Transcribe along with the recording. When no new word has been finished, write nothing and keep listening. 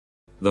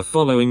The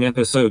following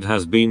episode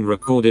has been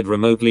recorded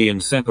remotely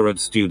in separate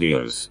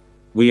studios.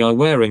 We are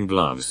wearing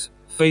gloves,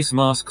 face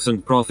masks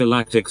and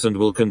prophylactics and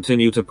will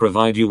continue to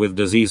provide you with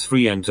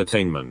disease-free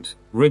entertainment,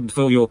 rigged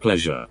for your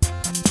pleasure.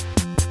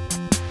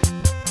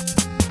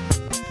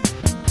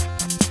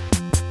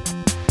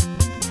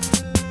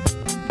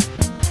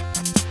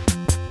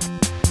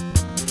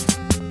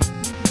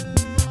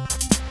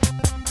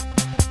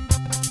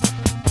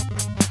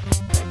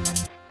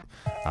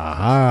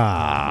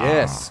 Aha.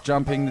 Yes,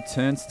 Jumping the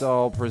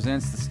Turnstile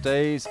presents the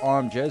STEEZ.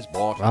 I'm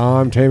Jezbot.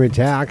 I'm Timmy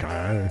Taco.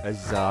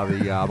 As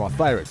my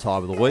favourite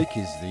time of the week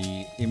is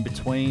the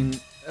in-between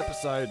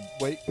episode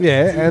week.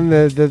 Yeah, and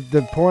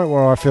the point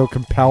where I feel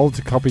compelled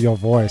to copy your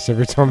voice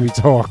every time you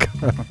talk.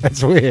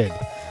 That's weird.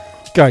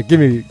 Go, give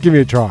me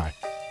a try.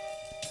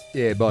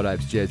 Yeah, my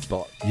name's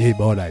Jezbot. Yeah,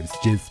 my name's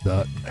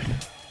Jezbot.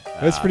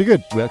 That's pretty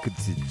good. Welcome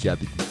to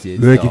Jumping the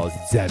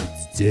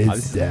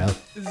Turnstile.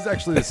 This is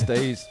actually the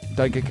STEEZ.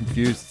 Don't get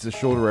confused. It's a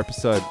shorter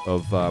episode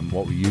of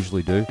what we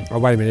usually do. Oh,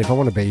 wait a minute. If I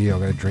want to be you, I'm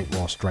going to drink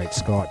more straight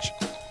scotch.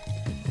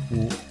 I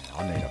need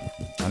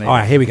them. All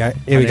right, here we go.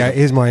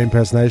 Here's my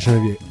impersonation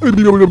of you. Oh,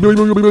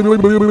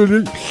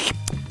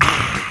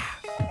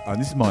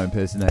 this is my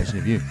impersonation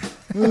of you.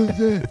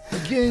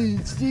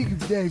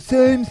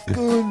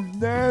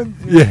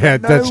 Yeah,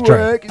 that's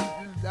true.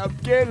 I'm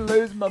getting to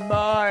lose my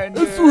mind.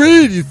 That's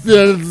weird. You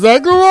sound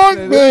exactly like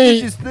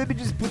me. Let me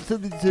just put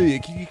something to you.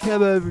 Can you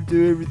come over and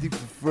do everything for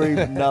free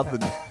for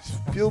nothing?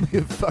 Just build me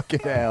a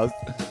fucking house.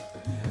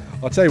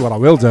 I'll tell you what I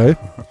will do.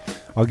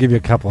 I'll give you a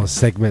couple of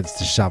segments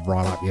to shove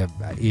right up your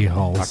ear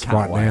holes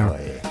right now.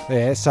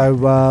 Yeah, so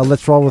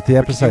let's roll with the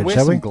episode, wear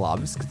shall some we?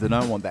 gloves because I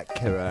don't want that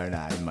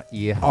corona in my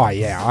ear holes. Oh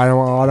yeah, I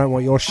don't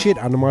want your shit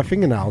under my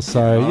fingernails.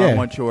 So I yeah, don't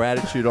want your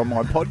attitude on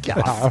my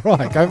podcast. All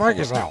right, go fuck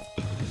yourself.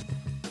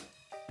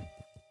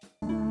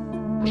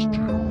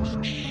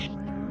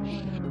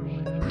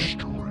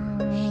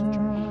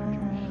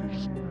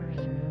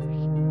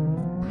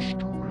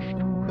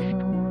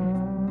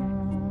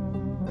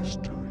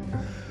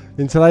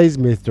 In today's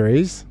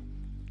mysteries,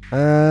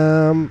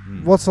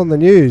 what's on the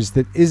news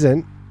that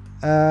isn't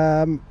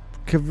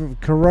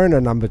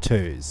Corona number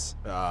 2s?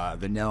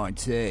 The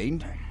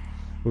 19.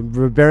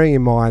 Bearing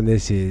in mind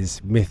this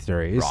is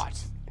mysteries. Right.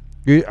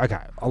 Okay,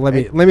 let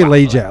me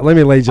lead you. Let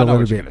me lead you a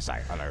little bit. I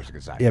know what you're going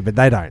to say. Yeah, but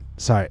they don't.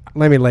 So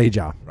let me lead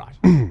you. Right.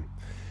 Have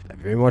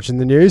you been watching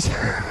the news? No,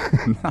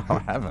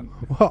 I haven't.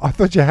 Well, I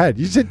thought you had.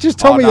 You said just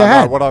tell me you no,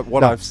 had.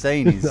 What I've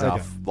seen is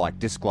Okay. like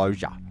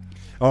disclosure.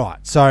 All right,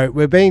 so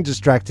we're being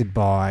distracted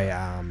by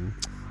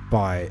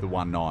The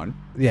 19.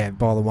 yeah,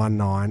 by the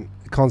 19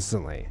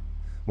 constantly.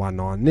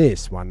 19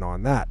 this,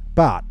 19 that.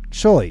 But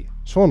surely,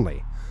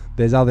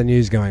 there's other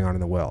news going on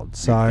in the world.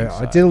 So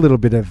I did a little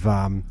bit of,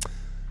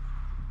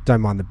 don't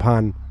mind the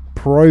pun,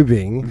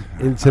 probing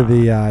into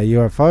the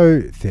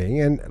UFO thing,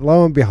 and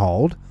lo and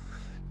behold,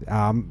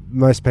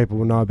 most people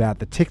will know about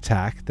the Tic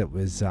Tac that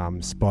was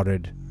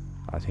spotted.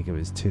 I think it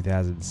was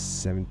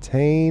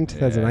 2017,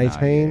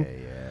 2018. Yeah,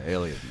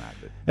 earlier than that.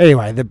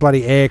 Anyway, the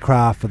bloody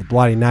aircraft for the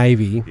bloody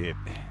Navy Yep.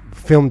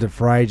 filmed it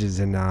for ages,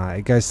 and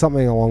it goes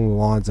something along the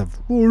lines of,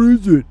 "What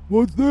is it?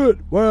 What's that?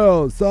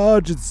 Well,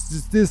 Sarge, it's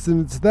just this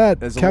and it's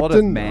that." There's Captain, a lot of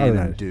I don't man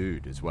know. and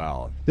dude as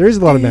well. There is a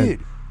lot of Dude, man.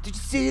 did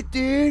you see it,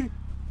 dude?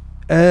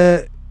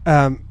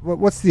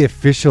 What's the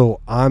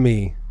official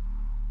army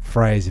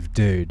phrase of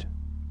dude?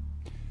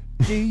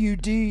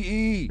 Dude.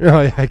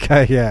 Oh, yeah,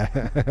 okay, yeah.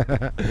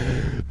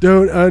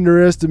 Don't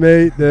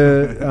underestimate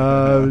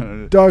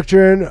the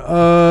doctrine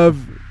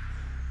of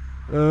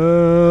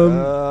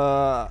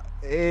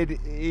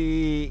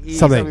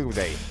something with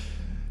E.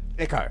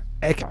 Echo.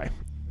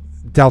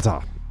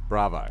 Delta.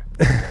 Bravo.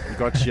 You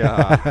got your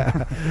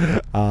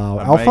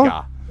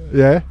Alpha.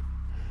 Yeah.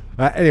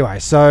 Anyway,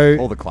 so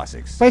all the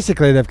classics.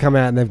 basically they've come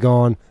out and they've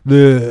gone,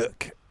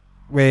 look,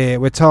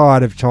 we're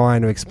tired of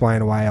trying to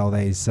explain away all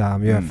these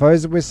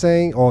UFOs that we're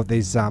seeing, or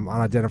these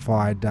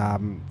unidentified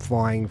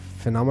flying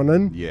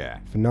phenomenon. Yeah.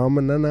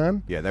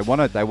 Phenomenon. Yeah, they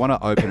want to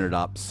open it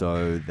up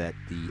so that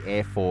the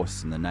Air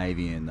Force and the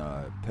Navy and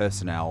the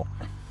personnel,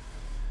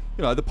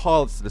 the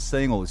pilots that are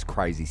seeing all this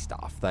crazy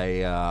stuff,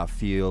 they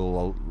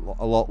feel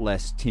a lot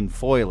less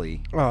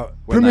tinfoily.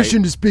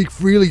 Permission to speak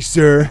freely,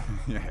 sir.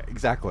 Yeah,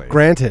 exactly.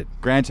 Granted.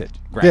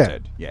 Yeah.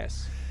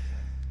 Yes.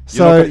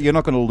 So you're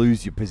not going to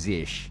lose your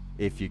position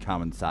if you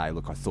come and say,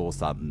 "Look, I saw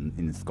something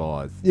in the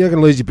skies." you're going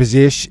to lose your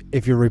position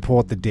if you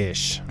report the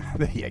dish.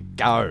 There you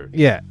go.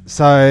 Yeah.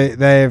 So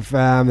they've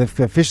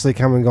officially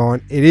come and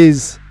gone. It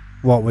is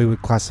what we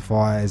would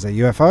classify as a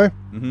UFO.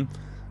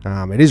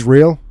 Mm-hmm. It is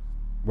real.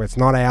 It's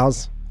not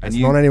ours. It's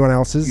not anyone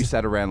else's. You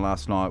sat around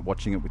last night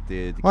watching it with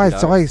the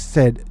kiddos. I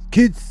said,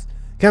 kids,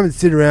 come and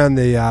sit around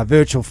the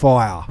virtual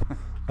fire,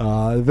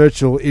 the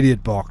virtual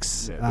idiot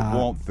box.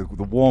 Yeah,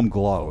 the warm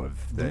glow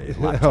of the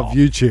laptop. of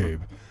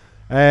YouTube.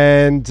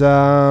 And,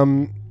 I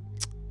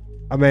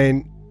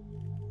mean...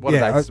 What do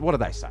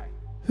they say?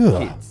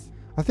 Kids.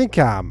 I think,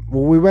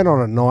 we went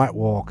on a night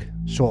walk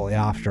shortly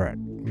after it.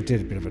 We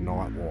did a bit of a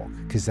night walk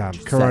because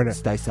Corona...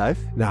 Stay safe?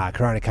 Nah,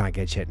 Corona can't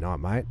get you at night,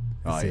 mate.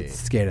 It's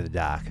scared of the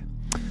dark.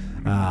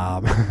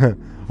 Or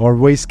are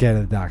we scared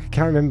of the dark? I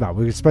can't remember.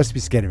 We were supposed to be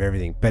scared of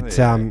everything, but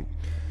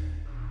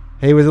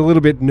he was a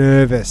little bit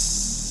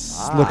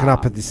nervous looking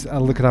up at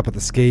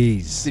the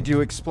skis. Did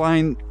you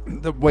explain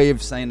that we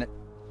have seen it?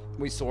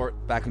 We saw it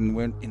back when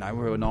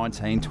we were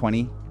 19,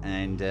 20,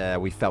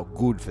 and we felt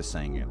good for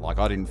seeing it. Like,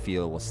 I didn't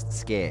feel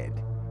scared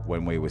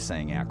when we were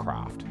seeing our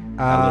craft,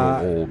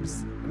 our little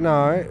orbs.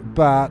 No,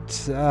 but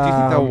do you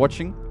think they were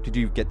watching? Did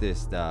you get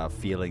this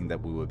feeling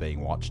that we were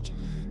being watched?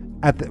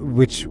 At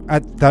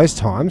those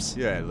times?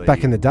 Yeah,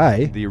 back in the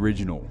day, the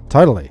original.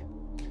 Totally.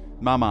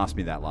 Mum asked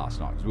me that last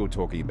night because we were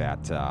talking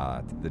about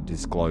the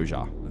disclosure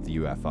of the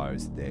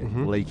UFOs. They're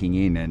leaking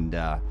in,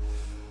 and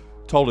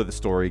told her the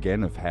story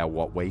again of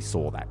what we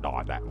saw that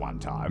night, that one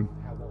time.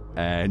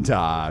 And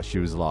she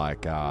was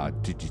like,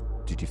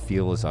 did you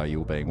feel as though you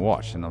were being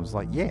watched? And I was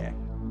like, yeah.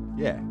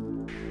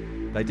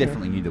 They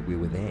definitely knew that we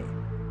were there.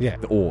 Yeah.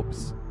 The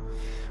orbs.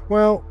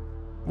 Well,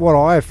 what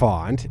I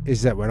find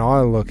is that when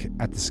I look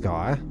at the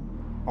sky,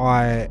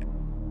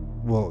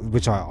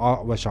 which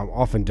I'm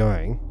often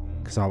doing,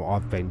 because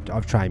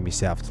I've trained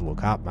myself to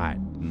look up, mate.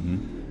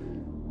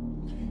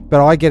 Mm-hmm.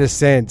 But I get a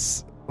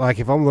sense, like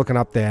if I'm looking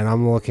up there and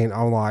I'm like,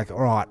 all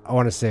right, I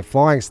want to see a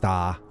flying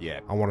star. Yeah.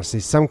 I want to see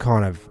some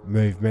kind of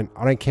movement.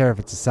 I don't care if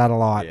it's a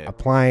satellite, a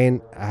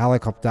plane, a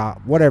helicopter,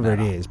 whatever it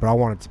is, but I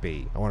want it to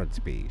be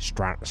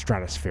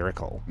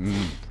stratospherical,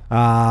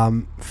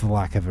 for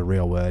lack of a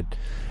real word.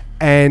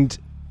 And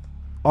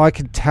I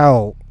can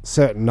tell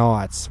certain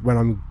nights when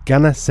I'm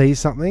gonna see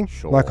something.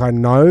 Sure. Like I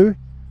know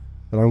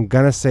that I'm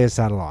gonna see a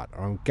satellite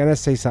or I'm gonna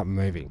see something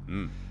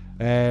moving.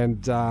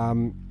 And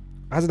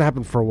hasn't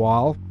happened for a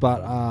while,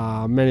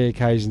 but many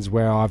occasions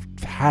where I've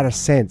had a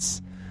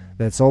sense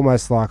that it's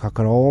almost like I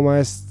could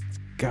almost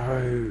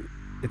go,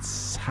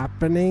 it's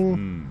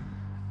happening,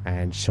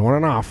 and sure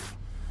enough,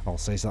 I'll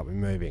see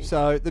something moving.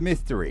 So the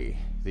myth theory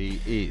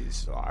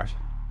is, right,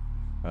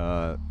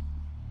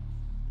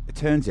 it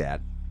turns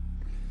out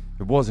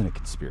it wasn't a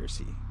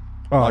conspiracy.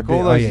 All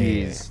those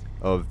years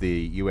of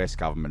the US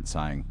government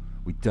saying,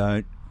 we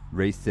don't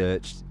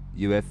research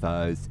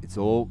UFOs, it's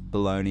all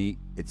baloney,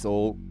 it's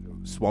all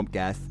swamp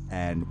gas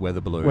and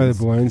weather balloons. Weather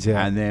balloons,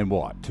 yeah. And then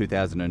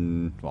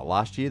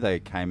last year they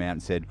came out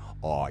and said,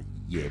 oh,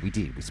 yeah, we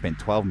did. We spent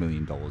 $12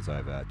 million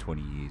over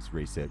 20 years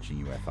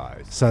researching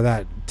UFOs. So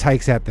that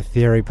takes out the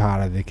theory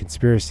part of the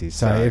conspiracy.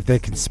 So if they're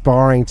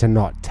conspiring to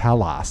not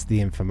tell us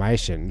the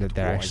information that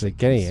they're actually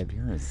getting it,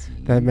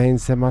 that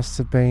means there must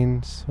have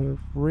been sort of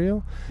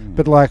real.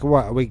 But like,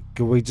 what we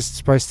just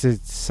supposed to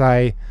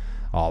say,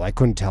 oh, they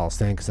couldn't tell us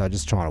then because they're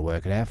just trying to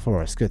work it out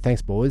for us. Good,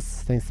 thanks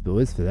boys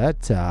for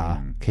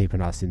that,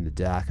 keeping us in the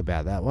dark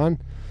about that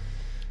one.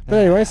 But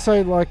anyway,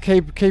 so like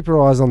keep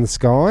your eyes on the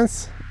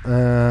skies.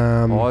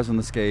 Eyes on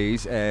the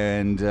skis,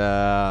 and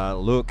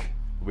look,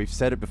 we've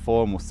said it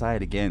before and we'll say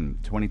it again.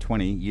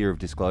 2020, year of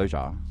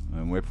disclosure,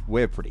 and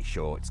we're pretty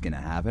sure it's going to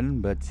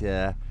happen. But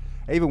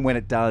even when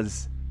it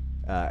does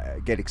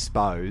get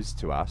exposed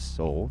to us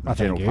or the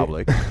general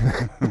public,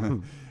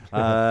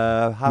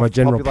 my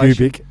general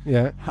pubic,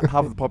 half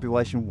of the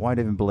population won't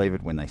even believe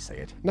it when they see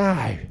it.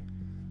 No,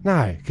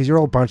 because you're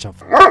all a bunch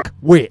of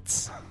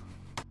wits.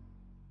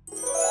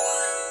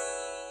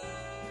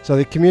 So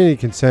the community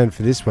concern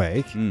for this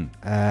week,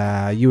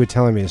 you were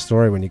telling me a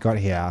story when you got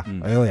here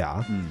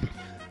earlier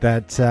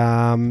that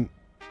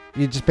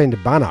you'd just been to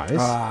Bunno's.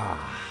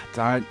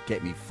 Don't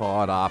get me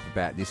fired up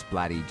about this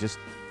bloody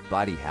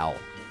hell.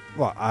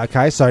 Well,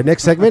 okay, so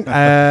next segment.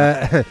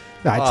 Why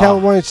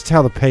don't you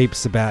tell the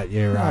peeps about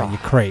your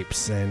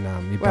creeps and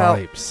your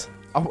bleeps?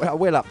 I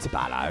went up to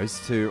Bunno's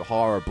to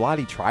hire a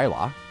bloody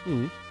trailer,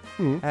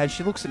 and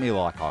she looks at me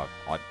like I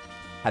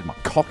had my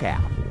cock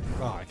out.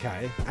 Oh,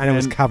 okay. And it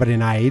was covered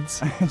in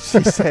AIDS.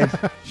 she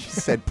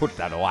said, put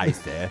that away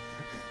there.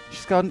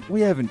 She's gone,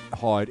 we haven't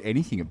hired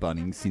anything at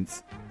Bunnings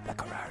since the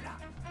Corona.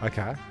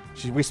 Okay.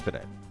 She whispered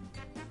it.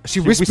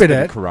 She whispered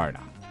it? The Corona.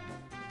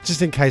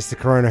 Just in case the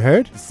Corona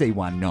heard?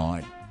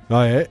 C19.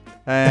 Oh, yeah.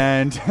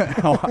 And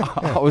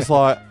I was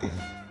like,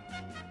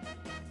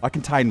 I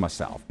contained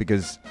myself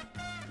because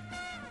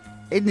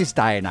in this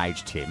day and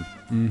age, Tim,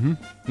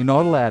 you're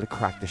not allowed to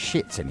crack the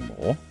shits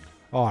anymore.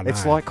 Oh, no.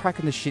 It's like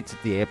cracking the shits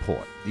at the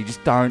airport. You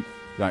just don't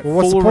what's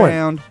fool the point?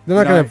 around.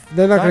 They're not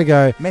going to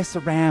go mess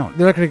around.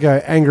 They're not going to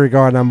go angry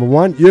guy number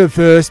one. You're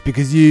first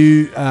because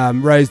you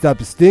raised up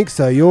a stink,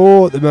 so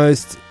you're the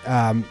most.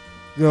 But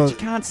you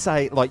can't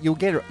say like you'll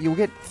get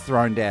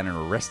thrown down and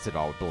arrested.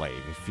 I would believe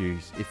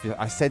if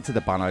I said to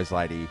the Bunno's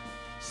lady,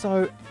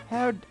 so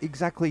how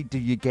exactly do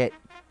you get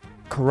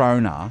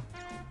Corona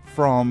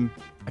from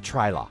a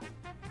trailer?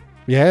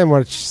 Yeah, and what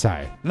did she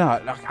say? No,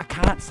 I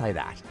can't say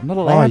that. I'm not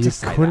allowed to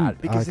say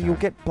that because you'll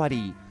get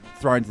bloody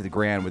thrown to the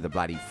ground with a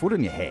bloody foot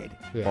on your head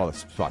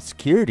by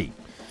security.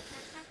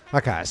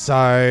 Okay,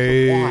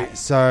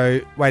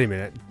 so wait a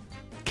minute.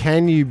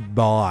 Can you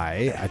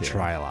buy a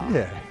trailer?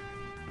 Yeah.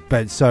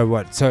 But so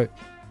what? So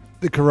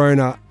the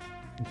Corona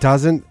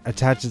doesn't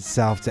attach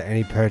itself to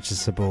any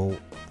purchasable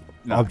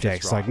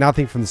objects, like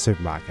nothing from the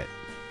supermarket.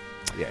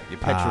 Yeah, your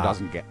petrol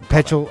doesn't get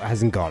petrol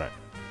hasn't got it.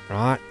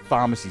 Right.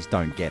 Pharmacies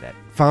don't get it.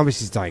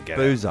 Pharmacies don't get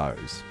it.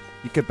 Boozos.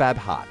 Your kebab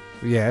hut.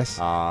 Yes.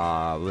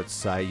 Let's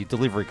say your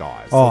delivery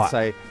guys. Oh. Let's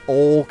say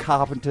all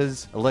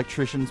carpenters,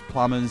 electricians,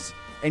 plumbers,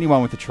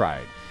 anyone with a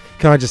trade.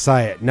 Can I just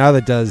say it?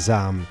 Neither does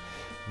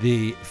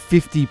the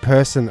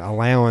 50-person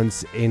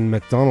allowance in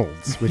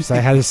McDonald's, which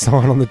they had a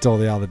sign on the door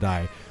the other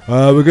day.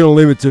 We're going to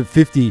limit to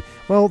 50.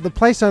 Well, the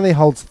place only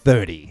holds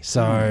 30.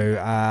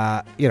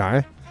 So,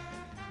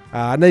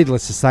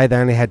 needless to say, they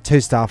only had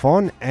 2 staff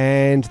on,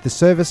 and the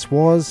service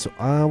was,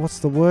 what's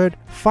the word?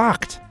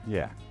 Fucked.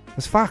 Yeah. It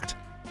was fucked.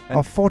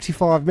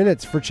 45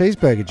 minutes for a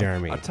cheeseburger,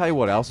 Jeremy. I'll tell you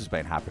what else has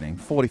been happening.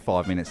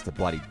 45 minutes to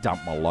bloody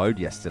dump my load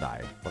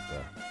yesterday. What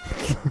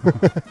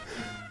the...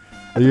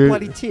 At the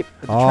bloody tip.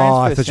 At the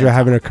I thought you were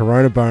having a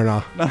Corona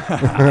boner.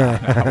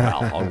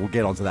 Well, we'll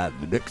get onto that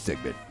in the next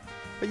segment.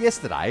 But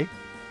yesterday,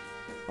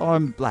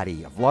 I've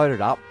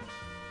loaded up.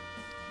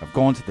 I've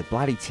gone to the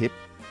bloody tip,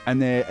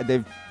 and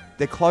they're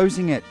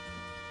closing at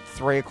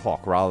 3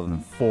 o'clock rather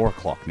than 4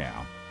 o'clock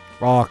now.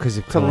 Oh, because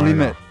of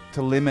Corona.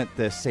 To limit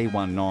the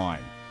C19.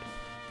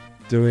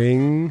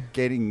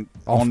 Getting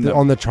on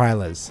the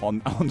trailers. On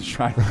the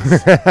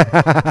trailers.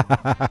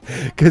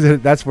 Because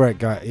that's where it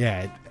goes.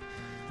 Yeah.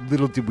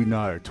 Little did we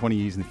know, 20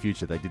 years in the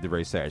future, they did the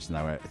research and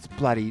they went,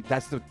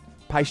 that's the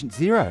patient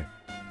zero.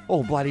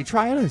 All bloody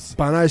trailers.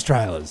 Bono's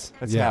trailers.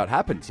 That's how it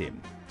happened,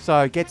 Tim.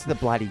 So get to the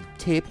bloody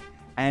tip,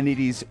 and it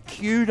is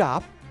queued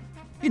up.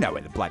 You know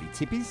where the bloody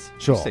tip is.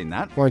 Sure. You've seen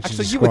that.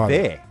 Actually, you were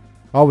there.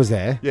 I was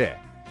there. Yeah.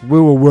 We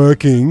were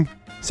working,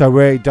 so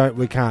we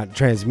can't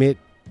transmit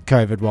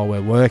COVID while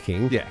we're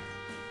working. Yeah.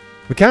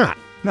 We can't.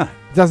 No.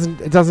 It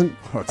doesn't.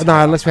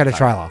 Unless we had a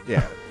trailer.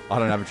 Yeah. I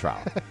don't have a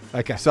trailer.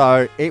 Okay.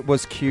 So it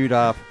was queued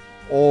up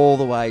all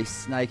the way,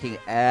 snaking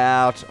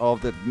out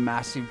of the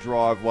massive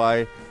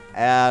driveway,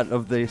 out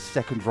of the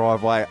second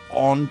driveway,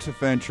 onto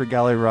Ferntree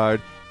Gully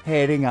Road,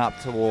 heading up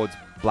towards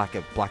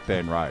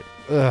Blackburn Road.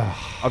 Ugh.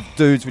 Of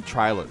dudes with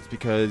trailers,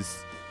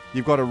 because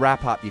you've got to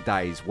wrap up your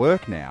day's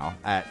work now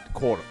at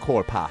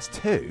quarter past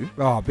 2.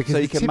 Oh, because so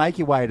you can make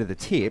your way to the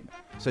tip,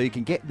 so you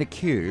can get in the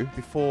queue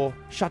before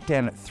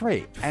shutdown at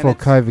 3. Before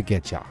COVID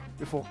gets you.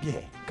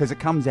 Because it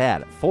comes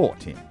out at 4,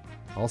 Tim.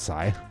 I'll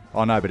say.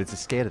 Oh, no, but it's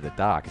scared of the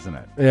dark, isn't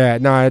it? Yeah,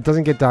 no, it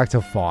doesn't get dark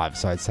till 5,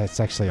 so it's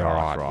actually all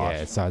right. Right.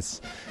 Yeah, so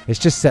it's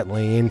just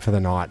settling in for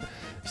the night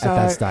at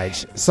that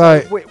stage.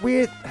 So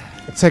we're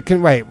So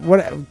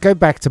go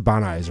back to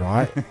Bono's,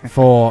 right?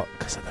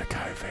 Because of the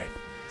COVID.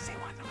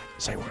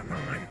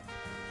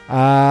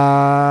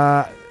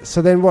 C19.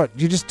 So then what?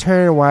 You just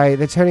turn away.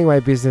 They're turning away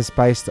business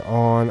based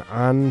on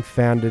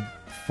unfounded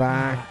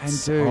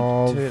facts.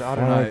 And dude, I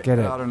don't know. Get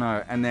it. I don't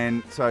know. And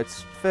then, so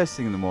it's first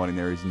thing in the morning.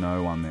 There is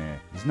no one there.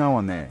 There's no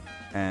one there.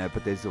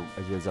 But there's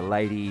a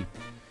lady,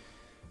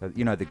 the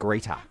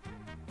greeter.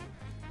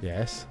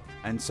 Yes.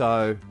 And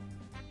so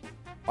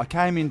I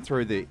came in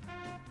through the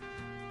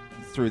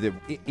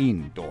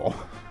in door.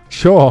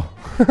 Sure.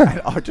 And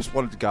I just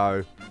wanted to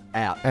go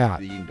out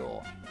the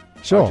indoor.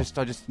 Sure.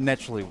 I just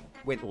naturally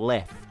went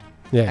left.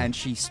 Yeah. And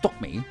she stopped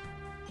me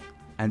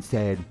and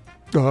said,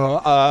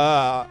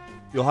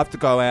 you'll have to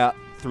go out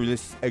through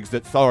this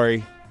exit,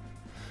 sorry.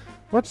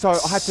 What? So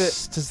I had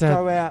to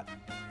go out.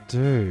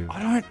 Do?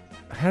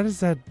 How does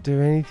that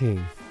do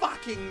anything?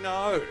 Fucking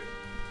know.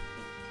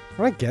 I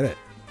don't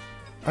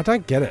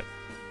get it.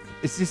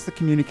 Is this the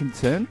community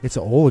concern? It's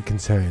all a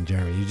concern,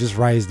 Jeremy. You just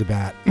raised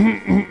about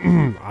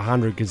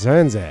 100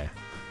 concerns there.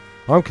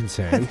 I'm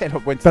concerned.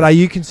 But are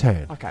you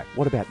concerned? Okay,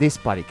 what about this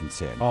bloody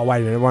concern? Oh,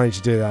 wait a minute. Why don't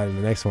you do that in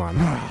the next one?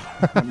 No,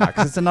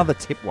 because it's another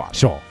tip one.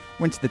 Sure.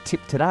 Went to the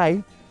tip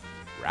today,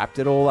 wrapped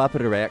it all up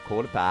at about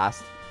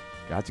 1:15.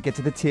 Got to get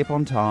to the tip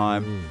on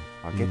time.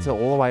 I get to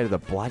all the way to the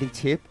bloody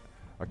tip.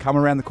 I come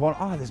around the corner.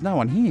 Oh, there's no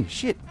one here.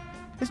 Shit.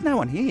 There's no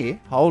one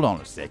here. Hold on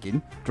a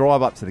second.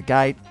 Drive up to the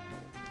gate.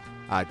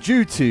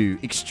 Due to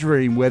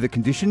extreme weather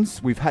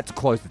conditions, we've had to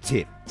close the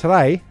tip.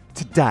 Today.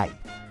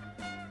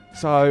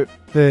 So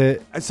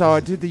I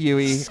did the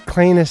Yui.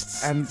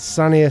 Cleanest and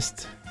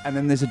sunniest. And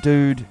then there's a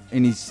dude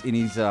in his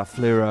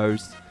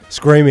fluoros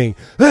screaming,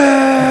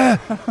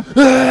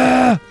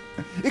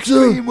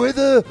 extreme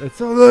weather!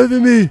 It's all over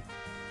me.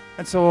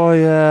 And so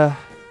I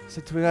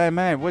said to him, hey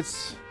man,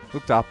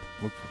 looked out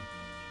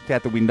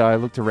the window,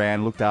 looked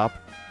around, looked up.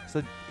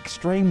 So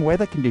extreme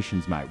weather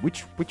conditions, mate.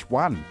 Which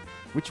one?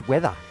 Which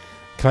weather?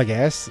 Can I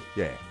guess?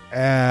 Yeah.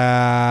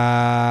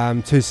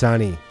 Too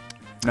sunny.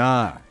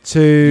 Nah.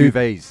 Too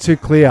UVs. Too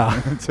clear.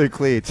 Too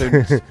clear.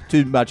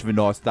 Too much of a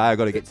nice day. I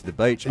got to get to the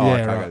beach. Yeah,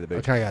 I can't go to the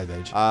beach. I can't go to the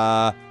beach.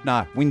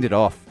 No, winded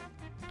off.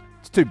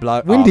 It's too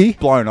windy.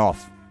 Blown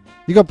off.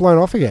 You got blown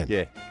off again?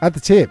 Yeah. At the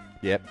tip?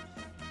 Yep.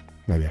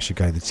 Maybe I should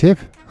go to the tip.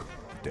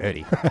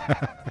 Dirty.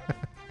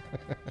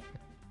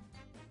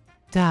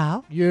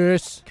 Dal?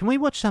 Yes? Can we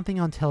watch something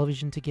on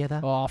television together?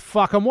 Oh,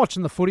 fuck, I'm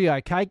watching the footy,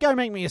 okay? Go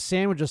make me a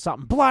sandwich or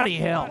something. Bloody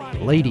hell.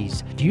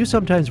 Ladies, do you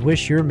sometimes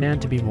wish your man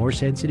to be more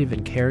sensitive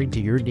and caring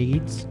to your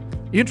needs?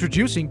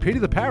 Introducing Peter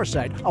the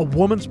Parasite, a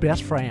woman's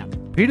best friend.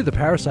 Peter the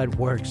Parasite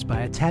works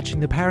by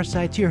attaching the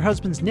parasite to your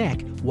husband's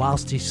neck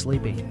whilst he's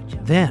sleeping.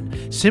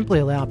 Then, simply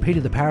allow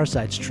Peter the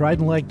Parasite's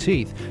trident-like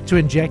teeth to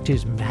inject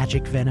his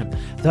magic venom,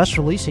 thus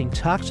releasing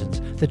toxins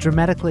that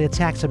dramatically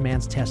attacks a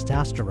man's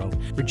testosterone,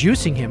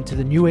 reducing him to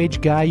the new age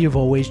guy you've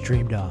always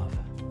dreamed of.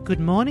 Good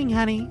morning,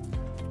 honey.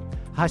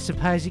 I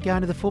suppose you're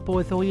going to the football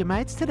with all your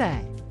mates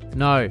today?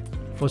 No.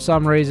 For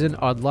some reason,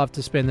 I'd love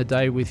to spend the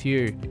day with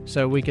you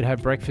so we could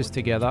have breakfast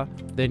together,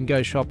 then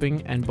go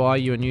shopping and buy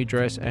you a new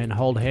dress and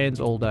hold hands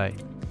all day.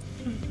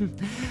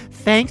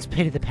 Thanks,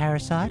 Peter the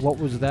Parasite. What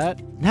was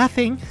that?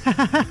 Nothing.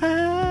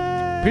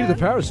 Peter the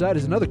Parasite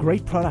is another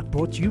great product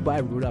brought to you by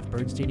Rudolph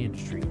Bernstein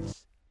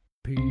Industries.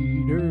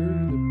 Peter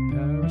the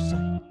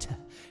Parasite,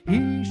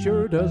 he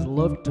sure does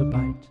love to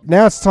bite.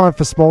 Now it's time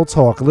for small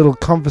talk, a little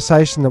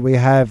conversation that we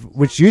have,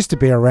 which used to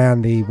be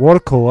around the water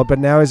cooler, but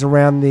now is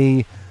around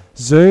the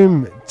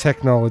Zoom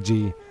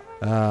technology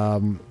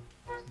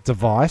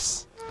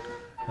device.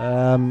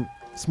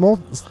 Small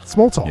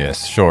talk.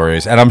 Yes, sure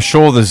is. And I'm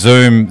sure the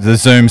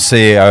Zoom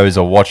CEOs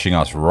are watching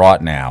us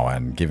right now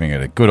and giving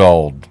it a good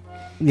old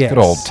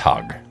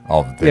tug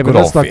of the yeah, good but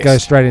let's old not fist. go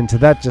straight into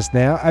that just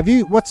now. Have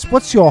you?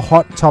 What's your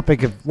hot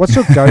topic of? What's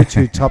your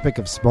go-to topic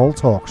of small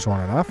talk,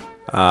 Sean enough?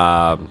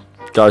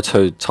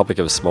 Go-to topic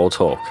of small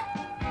talk.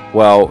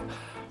 Well,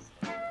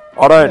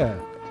 I don't. Yeah.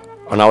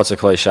 I know it's a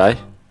cliche,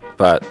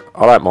 but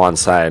I don't mind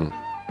saying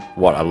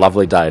what a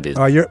lovely day it is.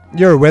 Oh, you're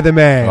a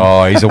weatherman.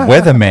 Oh, he's a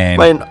weatherman.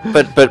 I mean,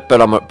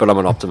 but I'm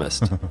an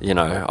optimist. You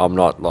know, I'm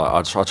not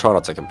like I try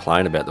not to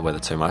complain about the weather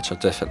too much. I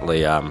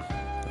definitely I'm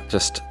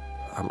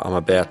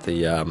about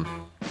the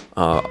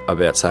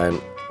about saying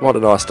what a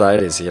nice day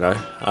it is. You know,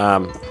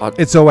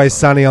 It's always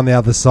sunny on the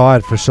other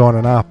side for Sean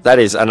and up. that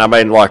is, and I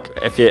mean, like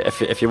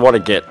if you want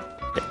to get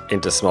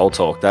into small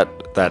talk,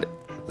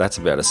 that's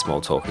about as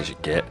small talk as you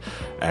get,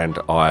 and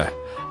I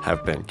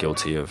have been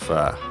guilty of.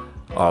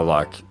 I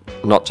like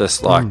not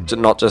just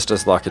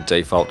as like a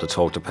default to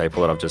talk to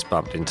people that I've just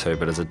bumped into,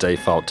 but as a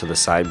default to the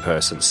same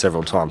person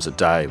several times a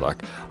day.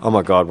 Like, oh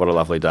my God, what a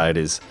lovely day it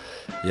is.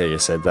 Yeah, you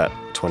said that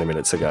 20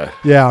 minutes ago.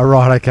 Yeah,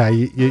 right. Okay,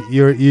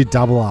 you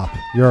double up.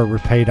 You're a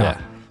repeater. Yeah.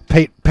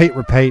 Pete,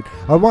 repeat.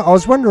 I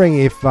was wondering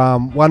if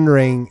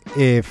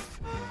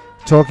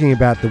talking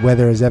about the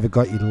weather has ever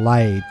got you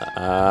laid.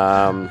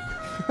 I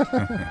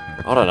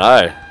don't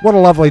know. What a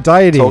lovely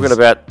day it is. Talking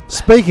about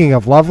Speaking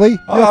of lovely,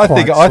 I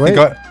think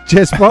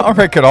Jespot. I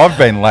reckon I've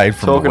been laid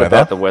from talking the weather.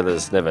 about the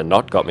weather's never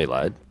not got me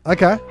laid.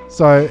 Okay,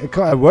 so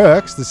it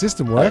works. The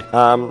system works.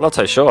 Not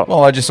so sure.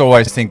 Well, I just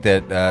always think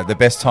that the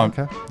best time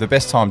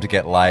to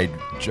get laid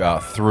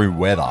through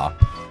weather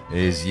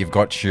is you've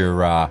got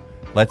your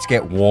let's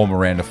get warm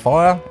around a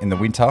fire in the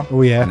winter.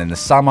 Oh, yeah. And in the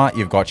summer,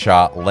 you've got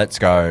your let's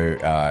go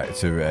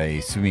to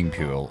a swimming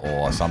pool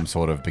or some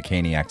sort of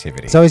bikini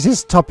activity. So is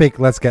this topic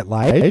let's get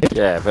laid?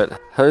 Yeah, but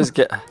who's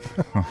get?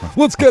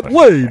 Let's get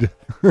laid.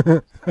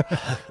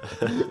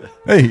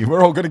 Hey,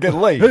 we're all going to get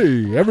laid.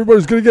 Hey,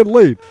 everybody's gonna get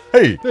laid.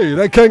 Hey,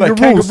 That kangaroo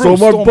kangaroo stole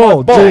stole my my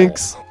ball, ball.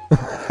 Jinx.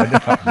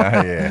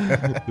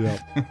 yeah.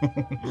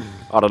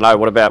 I don't know.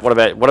 What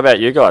about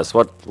you guys?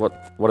 What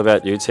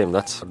about you, Tim?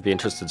 I'd be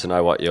interested to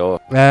know what your.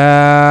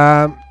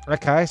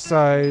 Okay,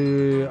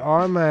 so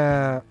I'm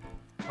a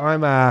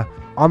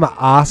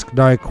ask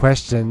no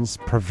questions,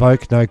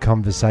 provoke no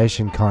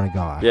conversation kind of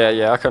guy.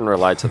 Yeah, I can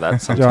relate to that Do you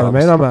sometimes.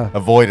 know what I mean?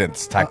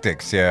 Avoidance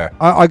tactics, yeah.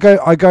 I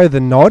go the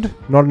nod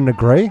and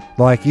agree.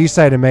 Like you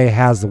say to me,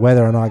 how's the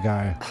weather? And I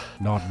go,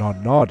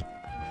 nod.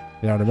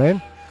 You know what I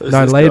mean? Who's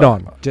No this lead guy?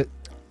 on.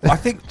 I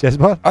think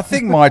Jespot? I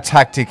think my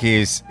tactic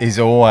is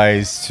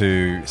always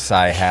to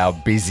say how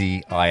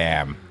busy I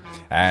am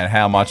and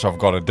how much I've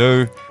got to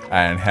do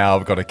and how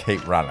I've got to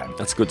keep running.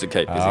 That's good to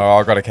keep busy.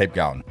 I've got to keep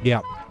going. Yeah.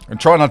 And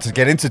try not to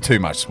get into too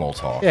much small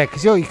talk. Yeah,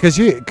 because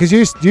you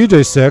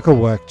do circle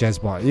work,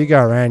 Jespot. You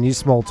go around, you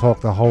small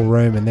talk the whole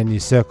room, and then you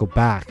circle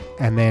back,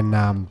 and then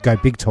go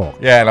big talk.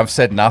 Yeah, and I've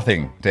said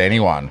nothing to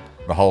anyone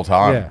the whole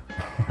time. Yeah,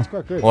 it's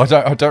quite good. Well,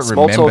 I don't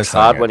Small remember talk's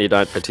saying hard it. when you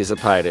don't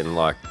participate in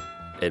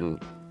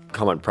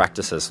common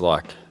practices,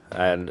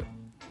 and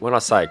when I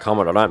say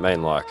common, I don't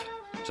mean like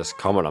just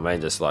common. I mean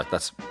just like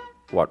that's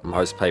what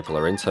most people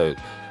are into,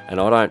 and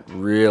I don't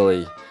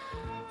really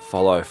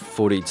follow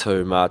footy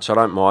too much. I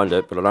don't mind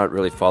it, but I don't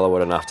really follow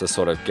it enough to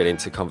sort of get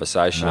into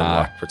conversation and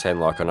like pretend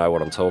like I know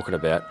what I'm talking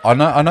about. I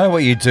know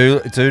what you do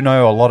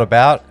know a lot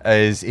about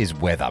is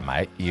weather,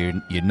 mate.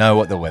 You know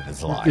what the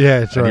weather's like.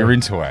 Yeah, true. And you're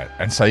into it,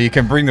 and so you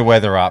can bring the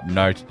weather up.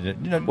 No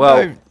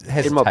Well,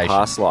 hesitation. in my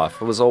past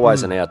life, I was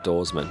always an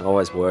outdoorsman. I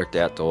always worked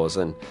outdoors,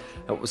 and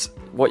it was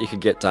what you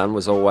could get done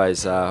was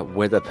always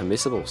weather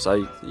permissible.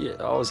 So yeah,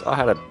 I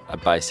had a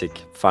basic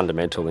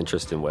fundamental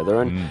interest in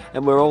weather,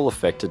 and we're all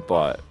affected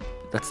by it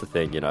that's the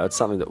thing, it's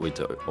something that we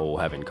do all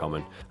have in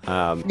common.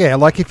 Yeah,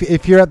 like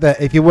if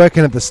you're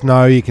working at the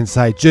snow, you can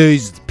say,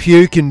 "Geez, it's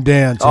puking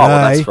down today." Oh,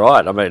 well, that's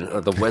right. I mean,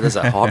 the weather's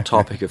a hot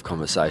topic of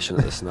conversation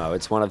at the snow.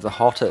 It's one of the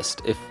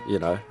hottest,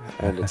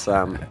 and it's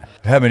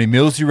How many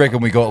mils do you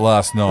reckon we got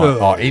last night?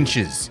 Oh,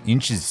 inches.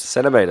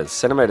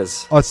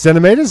 centimeters. Oh, it's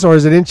centimeters or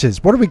is it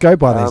inches? What do we go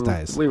by these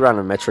days? We run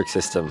a metric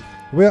system.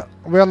 We're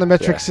on the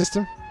metric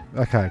system.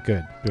 Okay,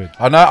 good.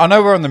 I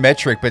know we're on the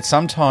metric, but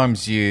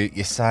sometimes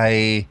you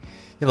say,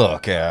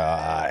 look, for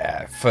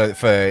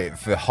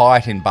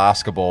height in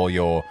basketball,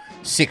 you're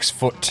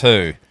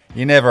 6'2".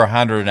 You're never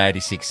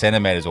 186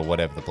 centimeters or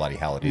whatever the bloody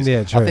hell it is.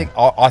 Yeah, true.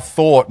 I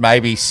thought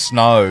maybe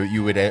snow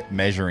you would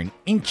measure in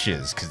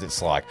inches because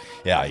it's like,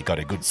 you got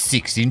a good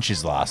 6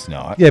 inches last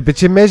night. Yeah, but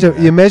you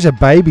measure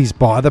babies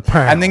by the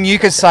pound. And then you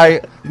could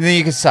say,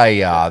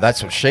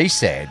 that's what she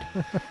said.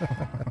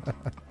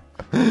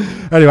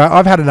 Anyway,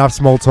 I've had enough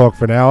small talk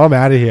for now. I'm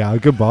out of here.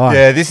 Goodbye.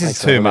 Yeah, this is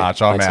too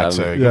much. I'm out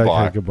too. Yeah,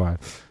 Goodbye. okay, goodbye.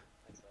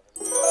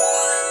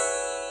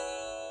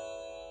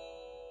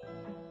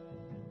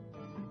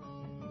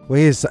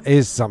 Well,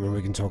 here's something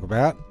we can talk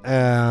about.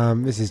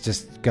 This is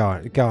just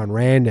going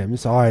random.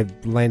 So I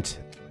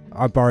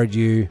borrowed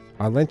you.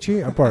 I lent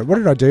you. What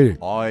did I do?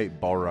 I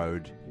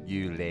borrowed.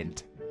 You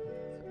lent.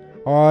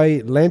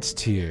 I lent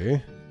to you.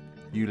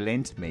 You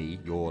lent me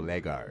your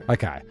Lego.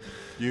 Okay.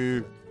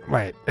 You.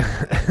 Wait.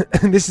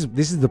 This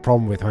is the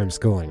problem with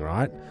homeschooling,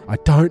 right? I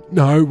don't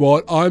know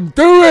what I'm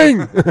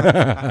doing.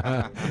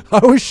 I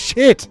was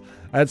shit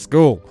at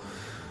school.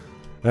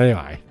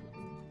 Anyway,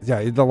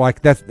 yeah,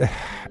 that's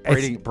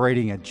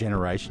breeding a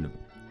generation of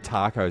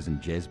tacos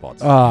and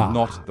jezbots.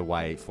 Not the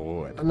way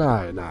forward.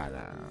 No.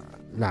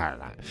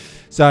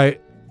 So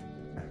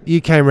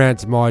you came round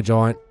to my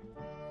joint,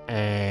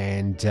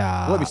 and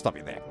let me stop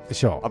you there.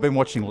 Sure. I've been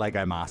watching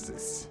Lego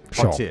Masters.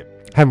 Sure. Hot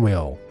tip. Haven't we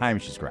all?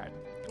 Hamish is great.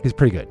 He's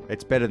pretty good.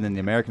 It's better than the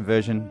American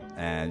version,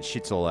 and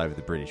shit's all over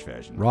the British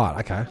version. Right,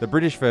 okay. The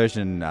British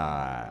version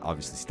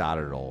obviously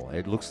started it all.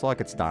 It looks like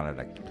it's done at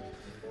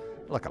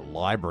a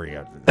library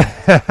of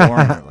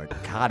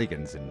like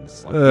cardigans and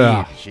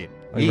weird shit.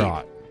 Weird.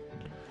 Right.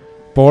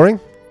 Boring?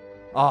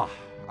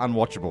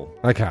 Unwatchable.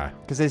 Okay.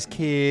 Because there's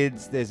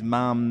kids, there's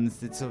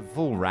mums, it's a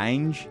full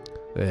range.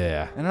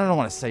 Yeah. And I don't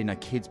want to see no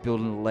kids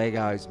building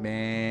Legos,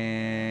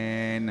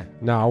 man.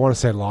 No, I want to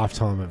see a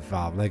lifetime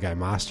of Lego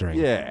mastering.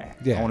 Yeah.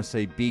 I want to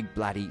see big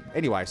bloody...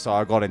 Anyway, so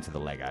I got into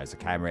the Legos. I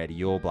came around to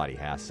your bloody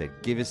house, said,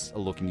 give us a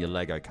look in your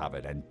Lego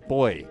cupboard. And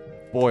boy,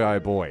 oh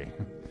boy.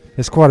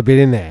 There's quite a bit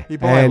in there. You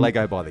buy a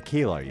Lego by the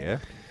kilo, yeah?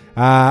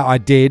 I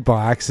did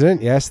by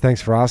accident, yes.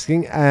 Thanks for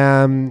asking.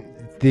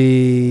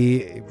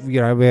 We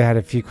had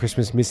a few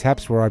Christmas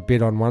mishaps where I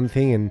bid on one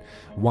thing and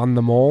won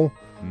them all.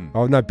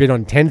 Oh no, bid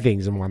on 10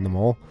 things and won them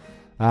all.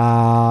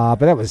 But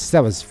that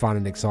was fun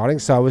and exciting.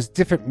 So it was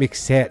different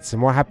mixed sets.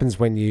 And what happens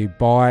when you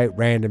buy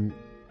random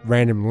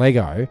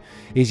Lego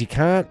is you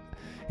can't,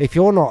 if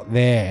you're not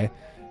there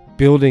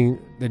building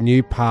the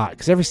new part,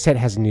 because every set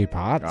has a new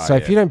part.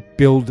 If you don't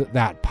build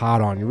that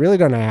part on, you really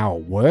don't know how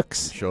it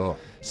works. Sure.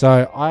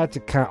 So I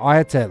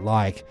had to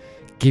like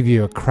give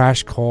you a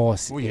crash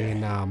course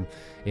in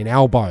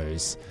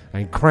elbows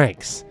and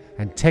cranks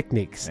and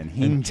techniques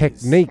and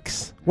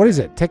techniques. What is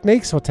it?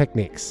 Techniques or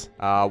techniques?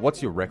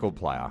 What's your record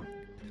player?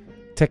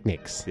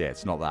 Techniques. Yeah,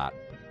 it's not that.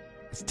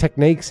 It's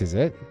techniques, is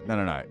it?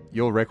 No.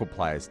 Your record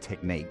player's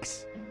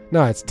techniques.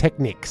 No, it's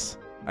techniques.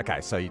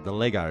 Okay, so the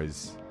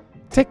Legos.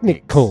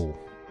 Technical.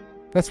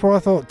 That's what I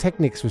thought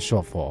techniques was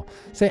short for.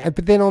 So,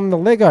 but then on the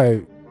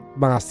Lego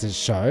Masters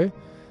show,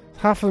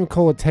 half of them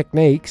call it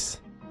techniques,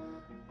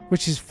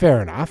 which is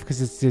fair enough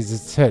because there's a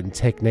certain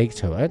technique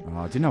to it.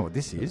 Oh, do you know what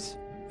this is?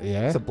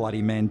 Yeah. It's a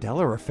bloody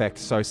Mandela effect,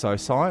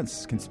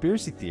 science,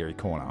 conspiracy theory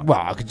corner. Well,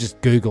 I could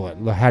just Google it.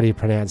 How do you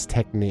pronounce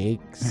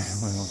techniques?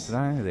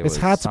 It's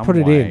hard to put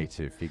it in.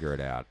 To figure it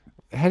out.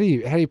 How do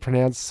you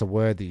pronounce a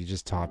word that you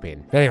just type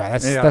in? Anyway,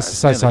 that's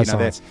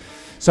science.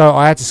 So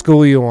I had to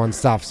school you on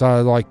stuff.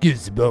 So like, give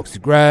us the box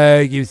of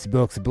grey, give us the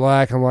box of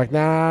black. I'm like,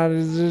 nah,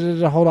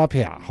 hold up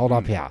here,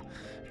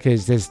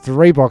 because there's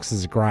 3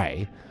 boxes of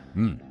grey.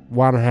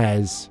 One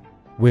has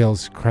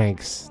wheels,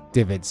 cranks,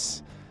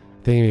 divots,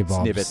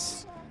 thingamybobs,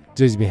 snippets,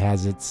 doosby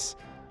hazards,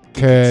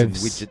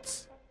 curves,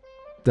 widgets.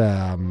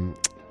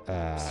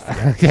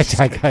 Okay,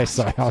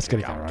 sorry, I was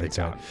going to go right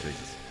into it.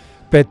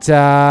 But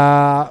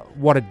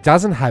what it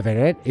doesn't have in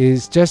it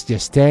is just your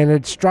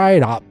standard,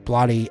 straight up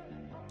bloody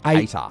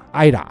eight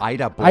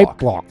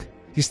block.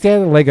 Your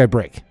standard Lego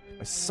brick.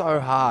 It's so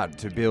hard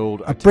to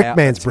build a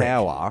brickman's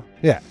tower.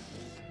 Yeah.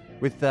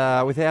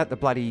 Without the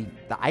bloody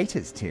the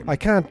 8ers, Tim. I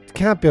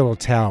can't build a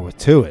tower with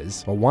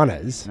 2ers or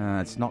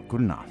 1ers. It's not good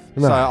enough.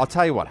 No. So I'll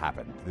tell you what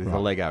happened with the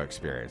Lego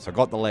experience. I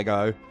got the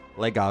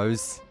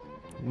Legos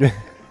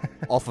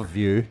off of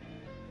you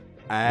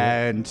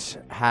and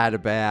had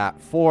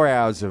about 4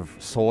 hours of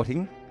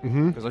sorting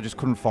because I just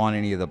couldn't find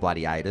any of the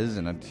bloody 8s,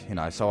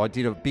 and so I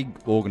did a big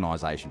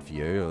organisation for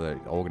you,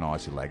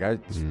 organised your Lego.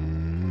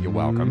 You're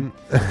welcome.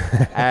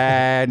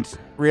 And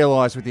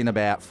realised within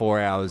about 4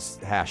 hours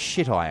how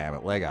shit I am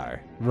at Lego.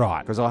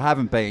 Right. Because I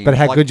haven't been. But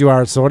how good you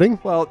are at sorting?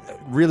 Well,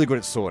 really good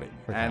at sorting.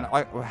 Okay. And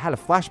I had a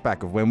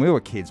flashback of when we were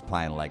kids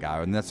playing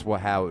Lego, and that's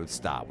how it would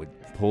start. We'd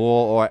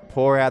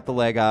pour out the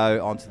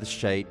Lego onto the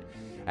sheet,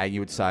 and you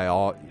would say,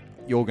 "Oh,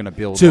 you're going to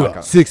build 2, like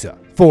a 6,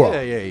 4."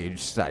 Yeah. You'd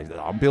say,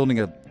 "I'm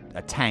building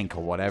a tank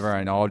or whatever,"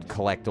 and I'd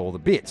collect all the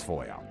bits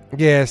for you.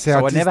 Yeah, So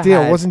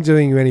I wasn't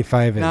doing you any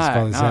favours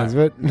by the sounds of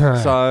it. No.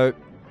 So,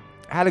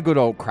 had a good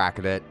old crack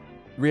at it.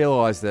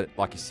 Realised that,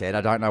 like you said,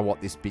 I don't know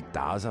what this bit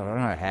does. I don't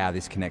know how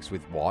this connects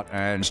with what.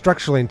 And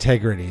Structural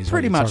integrity is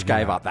pretty what you're much talking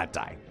gave about. up that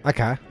day.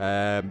 Okay.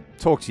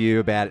 Talked to you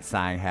about it,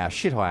 saying how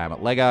shit I am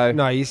at Lego.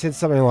 No, you said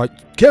something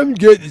like, "Come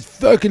get this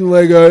fucking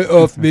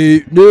Lego off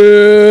me."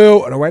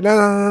 No. And I went,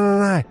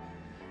 no.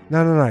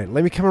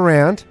 Let me come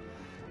around.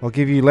 I'll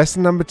give you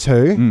lesson number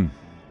 2.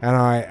 And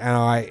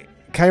I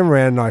came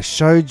around and I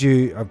showed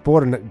you, I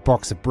bought a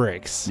box of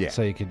bricks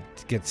so you could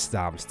get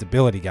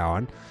stability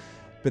going.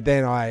 But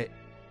then I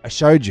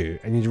showed you,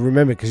 and you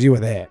remember because you were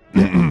there.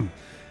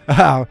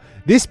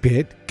 This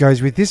bit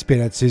goes with this bit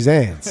at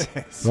Suzanne's,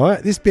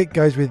 right? This bit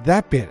goes with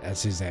that bit at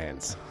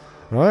Suzanne's,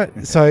 right?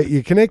 So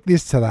you connect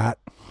this to that.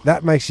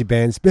 That makes your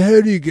bands. But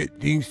how do you get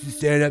things to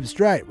stand up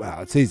straight?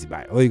 Well, it's easy,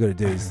 mate. All you got to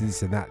do is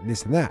this and that and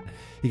this and that.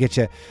 You get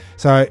your.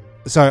 So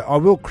I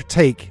will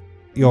critique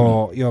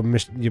your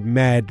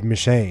mad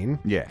machine.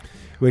 Yeah.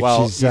 Which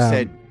well, is you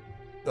said.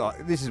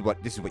 This is what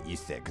you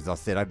said, because I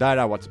said I don't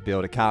know what to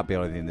build. I can't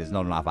build anything. There's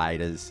not enough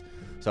 8s.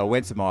 So I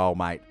went to my old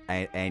mate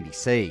Andy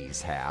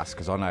C's house,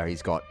 because I know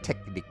he's got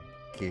Technics.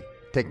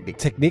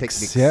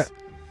 Yeah.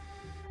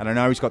 And I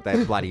know he's got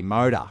that bloody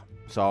motor.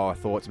 So I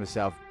thought to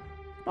myself,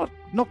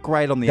 not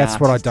great on the. That's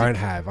what I artistic don't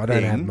have. I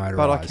don't have motorized.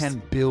 But I can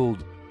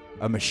build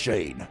a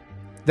machine.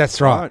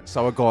 That's right.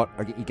 So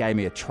he gave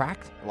me a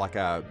tract, like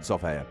a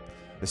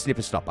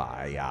snipper stopper,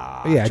 a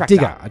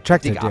tractor,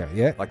 tractor,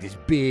 yeah. Like this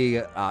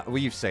big,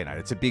 you've seen it.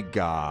 It's a big, it's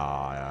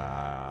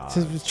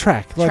a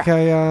track, like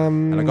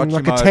and I got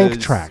like your a tank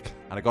motors, track.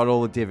 And I got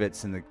all the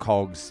divots and the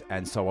cogs,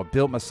 and so I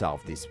built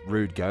myself this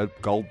Rube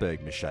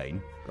Goldberg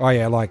machine. Oh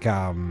yeah, like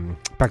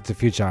Back to the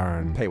Future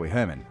and Pee Wee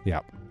Herman.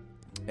 Yep.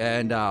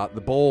 And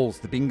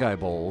the bingo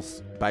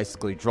balls,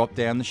 basically drop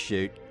down the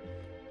chute,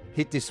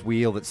 hit this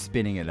wheel that's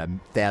spinning at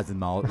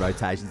 1,000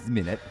 rotations a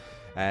minute,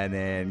 and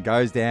then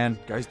goes down,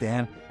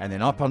 and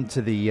then up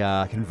onto the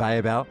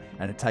conveyor belt,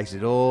 and it takes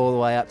it all the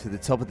way up to the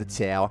top of the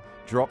tower,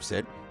 drops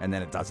it, and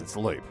then it does its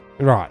loop.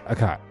 Right,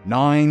 okay.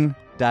 9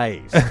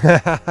 days.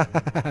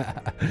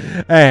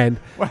 And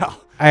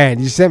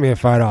you sent me a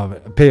photo of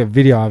it, a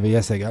video of it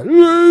yesterday, going,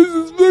 "This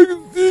is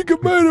fucking sick, I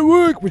made it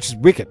work," which is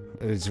wicked.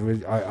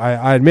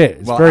 I admit,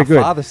 it's very good.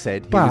 Our father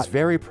said he was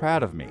very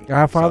proud of me.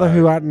 Our father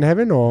who art in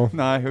heaven, or?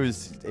 No, who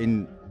was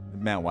in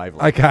Mount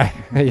Waverley. Okay,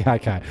 yeah,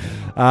 okay.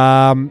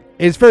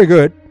 It's very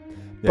good,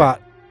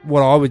 but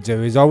what I would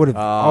do is I would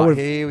have.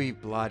 Here we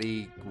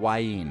bloody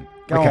weigh in.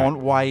 Go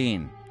on, weigh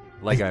in.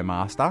 Lego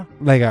Master.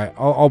 Lego.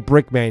 I'll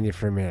brickman you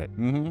for a minute.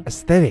 Mm-hmm.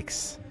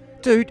 Aesthetics.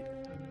 Dude,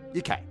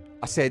 okay.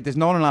 I said there's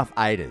not enough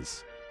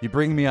 8s. You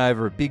bring me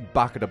over a big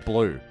bucket of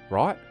blue,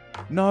 right?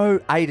 No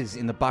 8s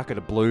in the bucket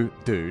of blue,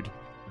 dude.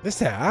 Yes,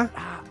 they are.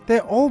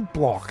 They're all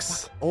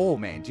blocks. Oh,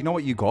 man. Do you know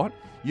what you got?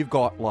 You've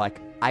got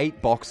like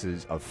 8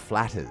 boxes of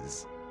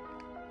flatters.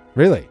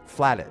 Really?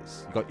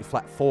 Flatters. You got your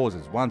flat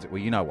 4s, 1s.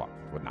 Well, you know what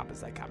numbers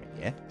they come in,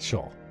 yeah?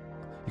 Sure.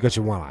 You got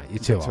your 1A, your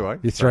 2A,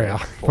 your 3A,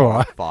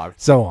 4A, 5,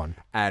 so on.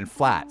 And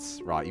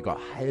flats, right? You got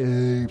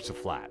heaps of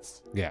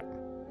flats. Yeah.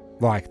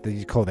 Like,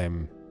 you call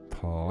them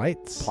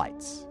plates?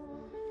 Plates.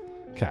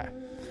 Okay.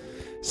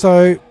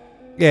 So,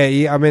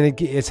 yeah, I mean,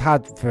 it's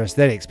hard for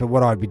aesthetics, but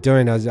what I'd be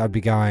doing is I'd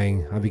be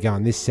going,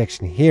 this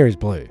section here is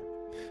blue.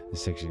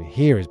 This section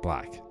here is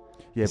black.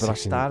 Yeah, but I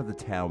started the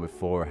tower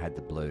before I had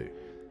the blue.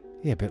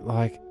 Yeah, but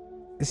like,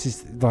 this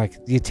is like,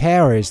 your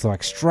tower is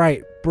like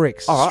straight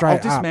bricks,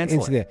 straight up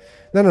into there.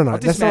 No.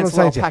 That's not what I'm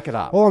saying to you. Pack it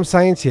up. All I'm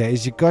saying to you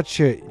is you got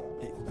your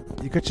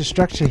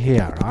structure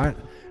here, right?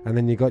 And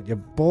then you got your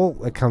ball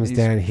that comes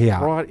down here.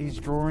 Right, he's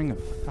drawing a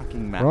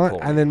fucking map. Right,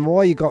 and then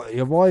while you got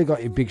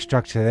your big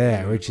structure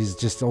there, which is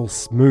just all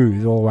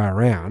smooth all the way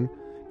around,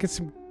 get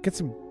some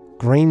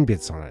green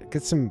bits on it.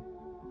 Get some,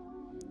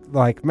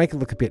 like, make it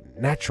look a bit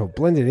natural,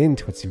 blend it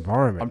into its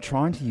environment. I'm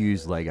trying to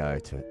use Lego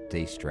to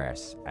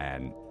de-stress,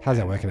 and how's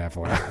that working out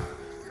for you?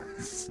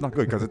 It's not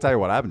good, because I tell you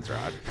what happens,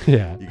 right?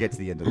 Yeah. You get to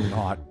the end of the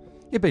night.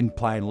 You've been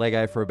playing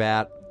Lego for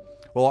about...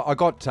 Well, I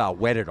got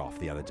wetted off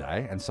the other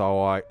day, and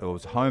so I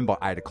was home by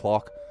 8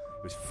 o'clock.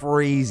 It was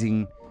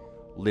freezing,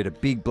 lit a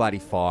big bloody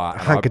fire.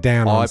 Hunker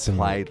down on I some...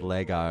 played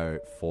Lego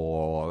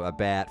for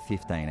about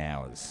 15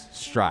 hours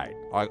straight.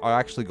 I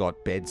actually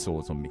got bed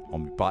sores on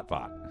my butt.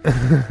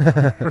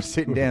 I was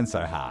sitting down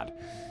so hard.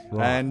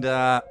 Right. And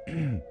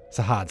it's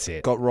a hard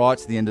set. Got right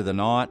to the end of the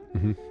night,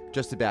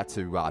 just about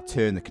to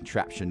turn the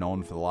contraption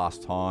on for the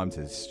last time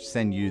to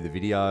send you the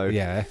video.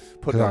 Yeah.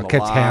 Put it on I the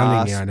kept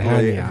hounding you last and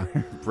hounding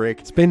you. brick.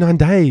 It's been 9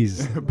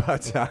 days.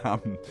 But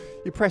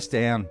you press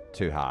down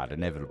too hard,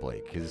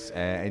 inevitably,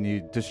 and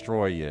you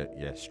destroy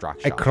your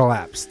structure. It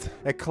collapsed.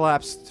 It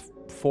collapsed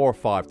 4 or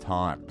 5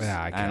 times.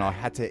 Ah, okay. And I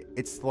had to...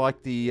 It's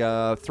like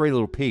the Three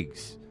Little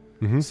Pigs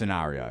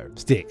scenario.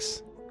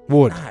 Sticks.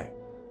 Wood. No.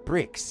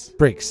 Bricks.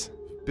 Bricks.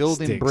 Build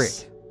in Sticks. brick.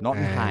 Not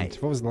in hay.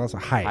 What was the last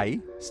one? Hay. Hay,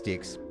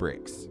 sticks,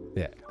 bricks.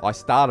 Yeah. I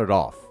started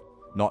off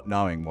not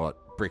knowing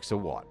what bricks are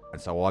what.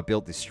 And so I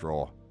built this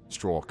straw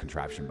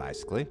contraption,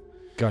 basically.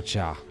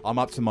 Gotcha. I'm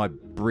up to my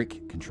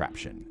brick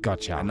contraption.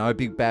 Gotcha. I know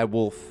Big Bad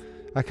Wolf.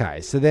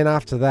 Okay, so then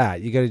after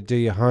that, you got to do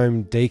your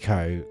home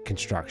deco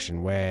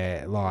construction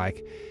where,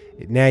 like,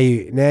 now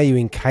you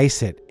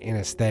encase it in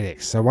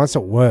aesthetics. So once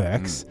it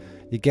works,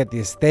 you get the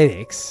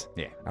aesthetics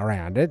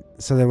around it.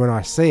 So then when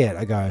I see it,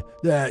 I go,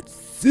 that's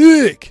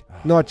sick.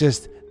 Not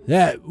just,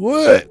 that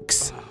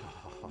works.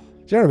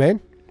 Do you know what I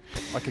mean?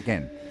 Like,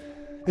 again,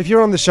 If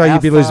you're on the show, Our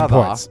you'd be losing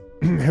father- points.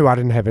 Who art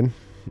in heaven.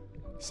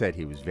 said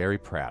he was very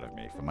proud of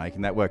me for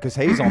making that work because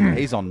he's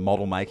on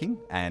model making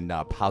and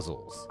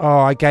puzzles. Oh,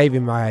 I gave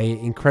him a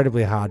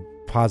incredibly hard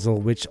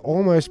puzzle, which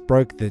almost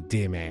broke the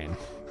dear man.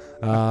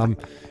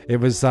 It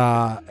was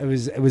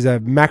a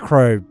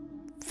macro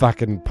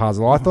fucking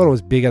puzzle. I thought it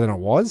was bigger than it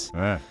was,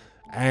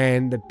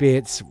 and the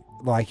bits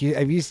like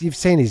you've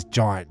seen his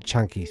giant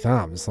chunky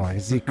thumbs. Like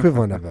it's the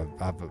equivalent of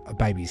a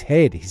baby's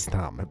head. His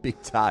thumb, A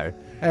big toe.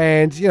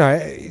 and you know,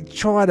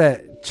 try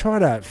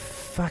to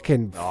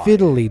fucking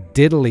fiddly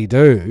diddly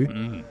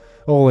do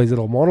all these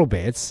little model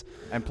bits.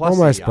 And plus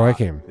Almost broke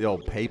him. The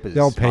old peepers.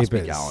 The old must be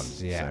peepers,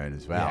 going yeah. soon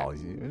as well.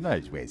 He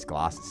knows he wears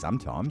glasses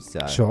sometimes.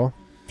 So.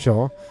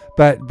 Sure.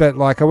 But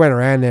like I went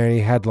around there and he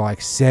had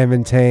like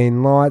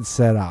 17 lights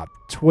set up,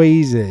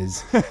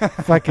 tweezers,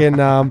 fucking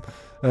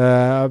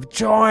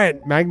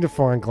giant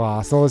magnifying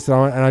glass, all this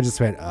stuff, and I just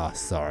went, oh,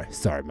 sorry,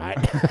 mate,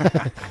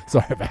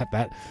 sorry about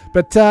that.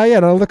 But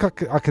look,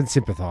 I can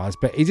sympathise.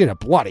 But he did a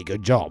bloody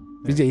good job.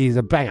 He's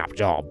a bang up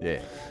job.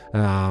 Yeah.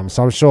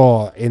 So I'm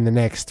sure in the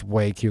next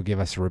week he'll give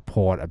us a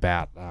report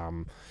about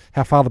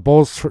how far the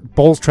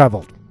balls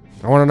travelled.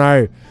 I want to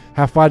know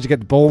how far did you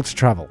get the ball to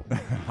travel,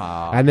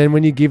 and then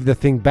when you give the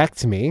thing back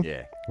to me,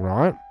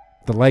 right,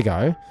 the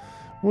Lego,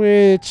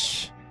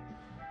 which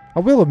I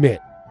will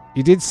admit,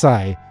 you did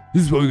say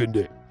this is what we're gonna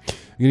do.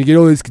 You're gonna get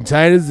all these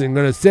containers and I'm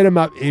gonna set them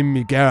up in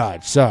your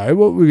garage. So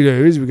what we're gonna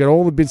do is we got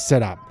all the bits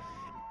set up.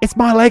 It's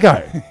my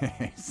Lego.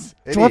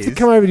 Do I have to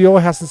come over to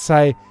your house and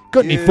say,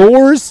 got any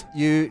fours?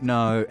 You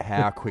know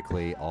how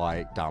quickly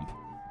I dump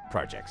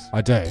projects.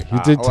 I do. You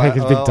did take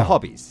a big dump.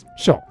 Hobbies.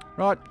 Sure.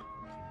 Right.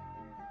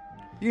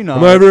 You know.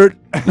 I'm over it.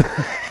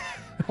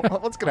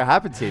 What's going to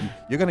happen, Tim?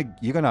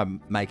 You're gonna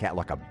make out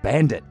like a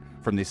bandit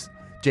from this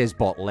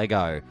Jezbot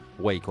Lego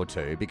week or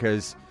two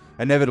because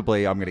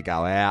inevitably I'm going to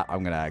go out.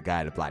 I'm going to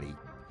go to bloody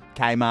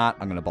Kmart.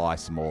 I'm going to buy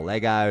some more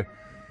Lego.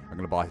 I'm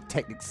going to buy a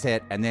Technic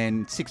set, and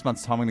then 6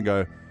 months' time I'm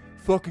going to go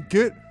fucking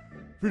get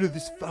rid of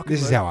this fucking.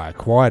 This is Lego. how I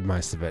acquired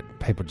most of it.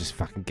 People just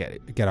fucking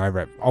get over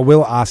it. I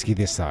will ask you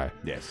this though.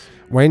 Yes.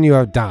 When you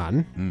are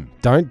done,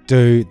 don't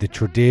do the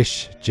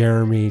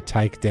Jeremy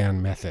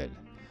takedown method,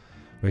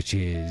 which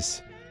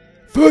is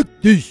fuck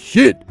this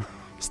shit.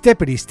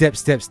 Steppity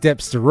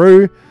steps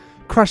through,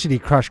 crushity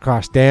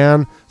crush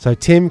down, so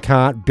Tim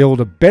can't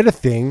build a better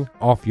thing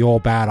off your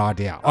bad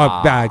idea.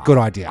 Good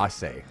idea. I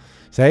see.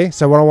 See?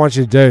 So what I want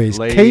you to do is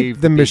Leave keep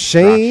the big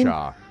machine,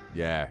 structure.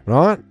 Yeah.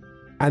 right?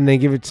 And then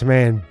give it to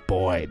me, and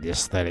boy, the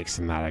aesthetics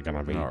in that are going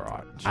to be All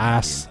right.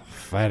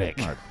 aesthetic.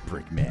 Oh,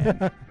 brick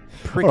man.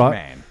 Prick All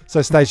right. man.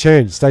 So stay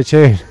tuned.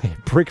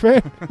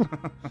 Brickman?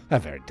 How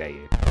very dare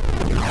you.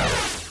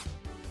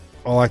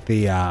 I like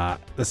the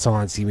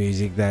sciencey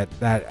music that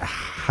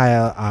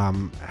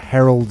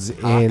heralds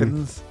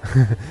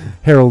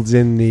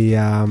in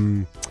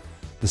the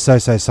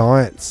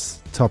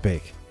science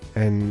topic,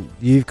 and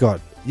you've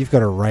got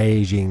a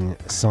raging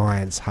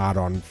science hard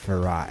on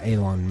for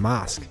Elon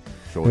Musk,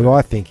 who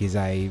I think is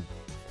a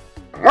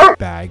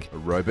bag. A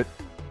robot.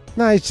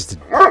 No, he's just a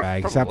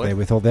bag. He's up there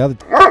with all the other.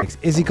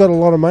 Has he got a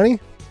lot of money?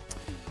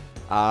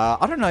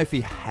 I don't know if he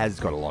has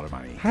got a lot of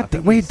money.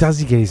 Where does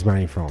he get his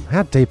money from?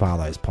 How deep are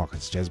those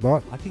pockets,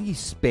 Jezbot? I think he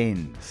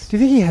spends. Do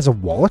you think he has a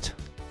wallet?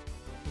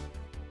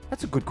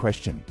 That's a good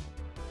question.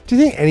 Do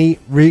you think any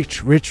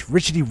rich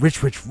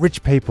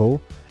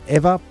people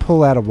ever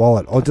pull out a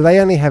wallet? Or do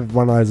they only have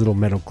one of those little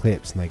metal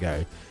clips and they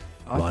go,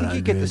 I think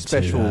you get the 100,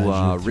 special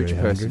 200, rich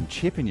 300. person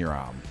chip in your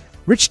arm.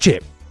 Rich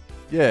chip?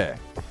 Yeah.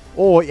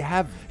 Or you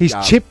have... He's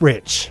chip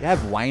rich. You have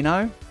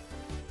Wayno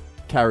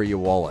carry your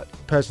wallet.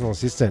 Personal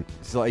assistant.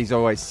 It's like he's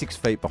always 6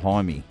 feet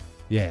behind me.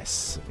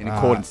 Yes. In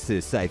accordance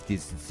to safe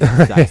distance.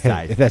 Stay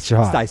safe. That's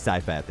right. Stay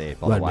safe out there,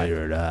 by the 1 way.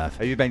 meter and a half.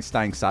 Have you been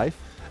staying safe?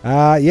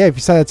 Yeah, if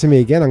you say that to me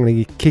again, I'm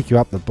going to kick you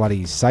up the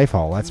bloody safe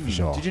hole, that's for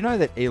sure. Did you know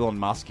that Elon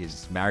Musk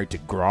is married to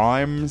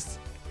Grimes?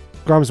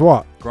 Grimes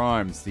what?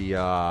 Grimes, the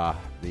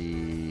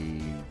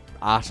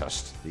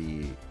artist,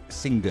 the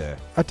singer.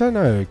 I don't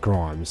know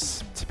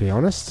Grimes, to be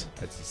honest.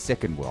 That's his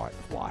second wife.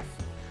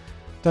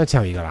 Don't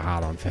tell me you got a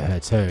hard on for her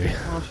too.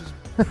 Oh, she's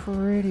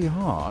pretty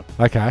hot.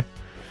 Okay.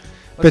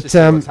 Let's just see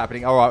what's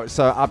happening. All right,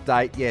 so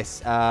update.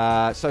 Yes,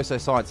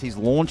 Science. He's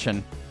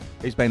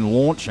been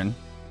launching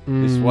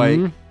this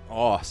week.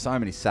 Oh, so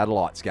many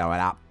satellites going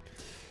up.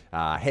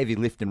 Heavy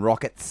lifting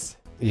rockets.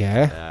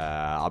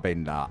 Yeah. I've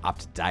been up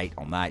to date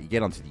on that. You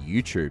get onto the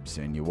YouTubes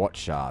and you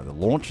watch the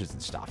launches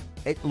and stuff.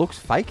 It looks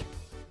fake.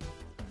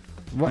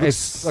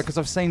 Because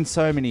I've seen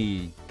so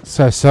many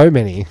movies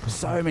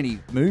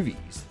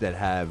that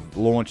have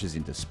launches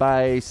into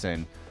space.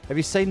 And have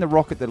you seen the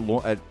rocket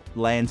that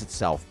lands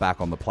itself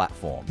back on the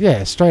platform?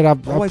 Yeah, straight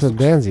up to the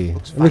downsy.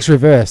 It looks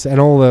reverse, and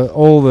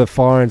all the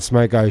fire and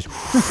smoke goes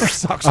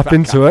up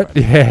into it.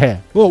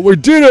 Yeah. Well, we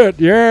did it!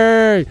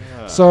 Yay!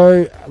 Yeah.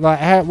 So,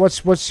 like,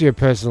 what's your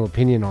personal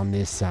opinion on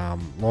this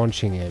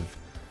launching of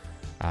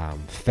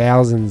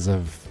thousands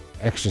of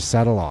extra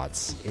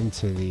satellites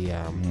into the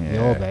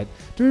orbit?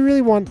 Do we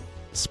really want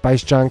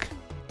space junk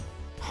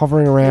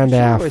hovering around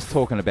our always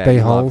talking about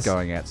holes?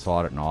 Going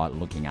outside at night,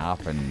 looking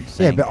up and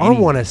seeing but I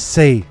want to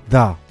see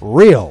the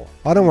real.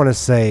 I don't want to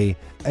see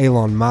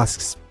Elon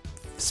Musk's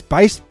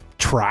space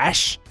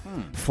trash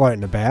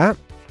floating about.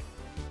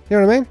 You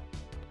know what I mean?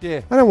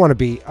 Yeah. I don't want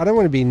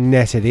to be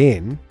netted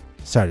in,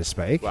 so to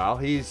speak. Well,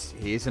 here's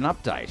an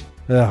update.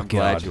 I'm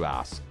glad you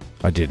asked.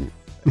 I didn't.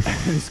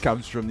 This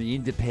comes from the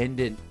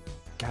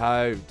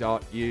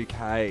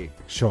independent.co.uk.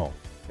 Sure.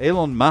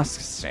 Elon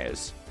Musk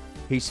says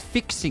he's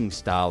fixing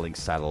Starlink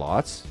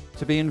satellites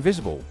to be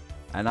invisible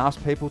and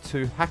asks people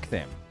to hack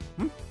them.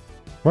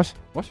 What?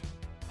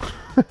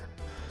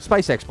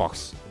 SpaceX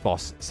boss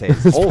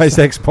says.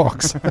 SpaceX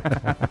box.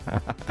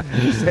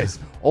 He says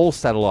all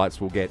satellites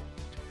will get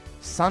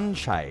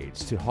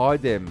sunshades to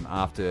hide them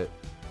after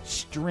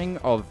string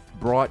of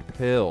bright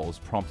pearls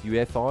prompt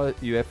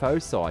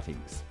UFO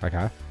sightings.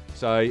 Okay.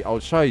 So I'll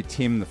show you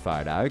Tim the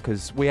photo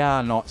because we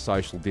are not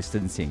social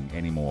distancing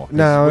anymore.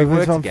 No, we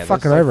work I'm together,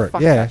 fucking so over it.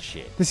 fuck Yeah, that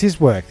shit. this is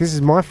work. This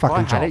is my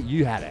fucking If I had job. it,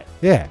 you had it.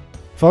 Yeah,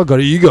 if I got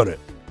it, you got it.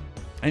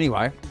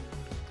 Anyway,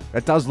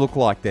 it does look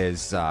like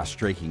there's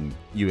streaking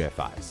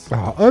UFOs.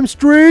 Oh, I'm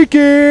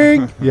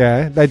streaking.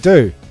 Yeah, they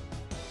do.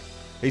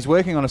 He's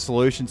working on a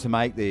solution to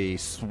make the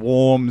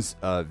swarms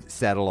of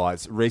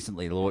satellites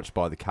recently launched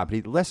by the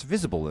company less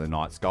visible in the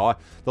night sky.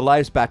 The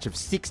latest batch of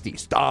 60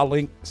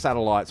 Starlink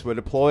satellites were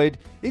deployed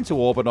into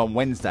orbit on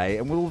Wednesday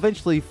and will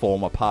eventually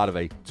form a part of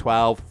a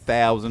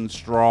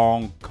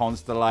 12,000-strong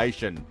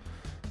constellation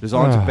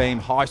designed to beam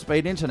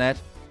high-speed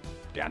internet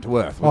down to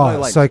Earth.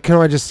 So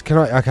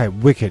okay,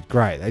 wicked,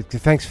 great.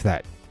 Thanks for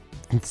that.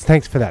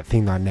 Thanks for that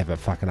thing that I never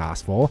fucking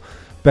asked for.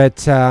 But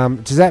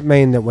does that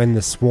mean that when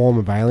the swarm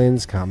of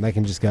aliens come, they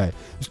can just go,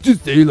 it's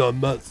just Elon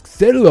Musk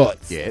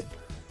satellites? Yeah.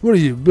 What are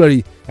you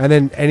bloody... And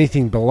then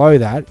anything below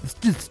that, it's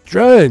just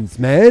drones,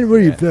 man. What are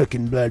you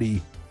fucking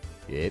bloody...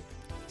 Yep.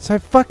 So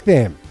fuck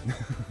them.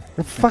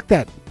 Fuck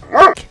that.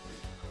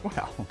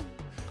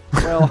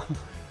 Well,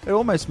 it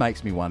almost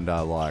makes me wonder,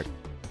 like,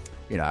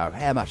 you know,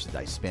 how much did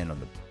they spend on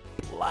the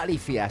bloody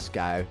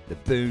fiasco, the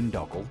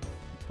boondoggle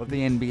of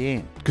the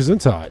NBN?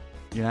 Gesundheit.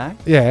 You know?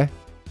 Yeah.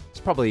 It's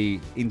probably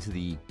into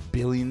the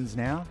billions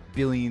now,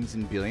 billions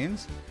and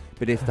billions.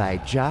 But if they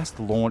just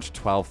launched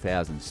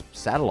 12,000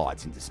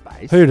 satellites into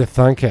space, who'd have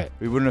thunk it?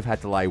 We wouldn't have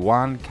had to lay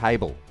one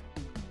cable.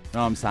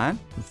 Know what I'm saying?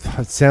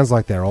 It sounds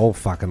like they're all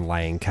fucking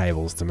laying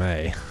cables to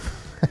me.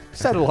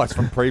 Satellites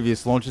from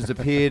previous launches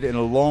appeared in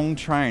a long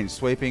train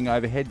sweeping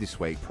overhead this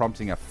week,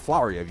 prompting a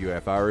flurry of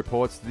UFO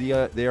reports.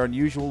 Their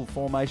unusual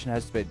formation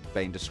has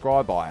been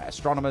described by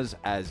astronomers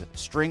as a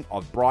string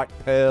of bright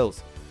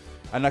pearls,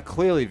 and are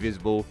clearly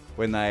visible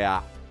when they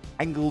are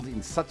angled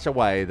in such a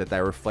way that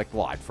they reflect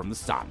light from the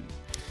sun.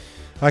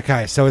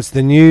 Okay, so it's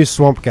the new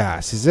swamp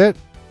gas, is it?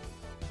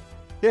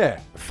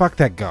 Yeah. Fuck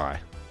that guy.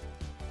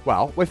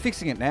 Well, we're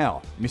fixing it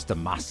now, Mr.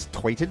 Musk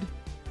tweeted.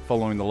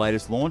 Following the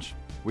latest launch,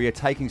 we are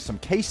taking some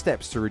key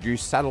steps to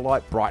reduce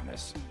satellite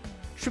brightness.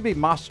 Should be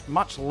much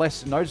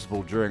less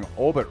noticeable during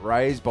orbit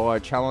raised by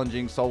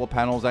challenging solar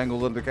panels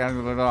angled into...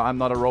 I'm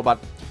not a robot.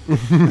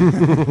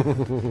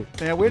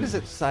 Now, where does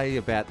it say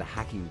about the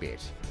hacking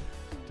bit?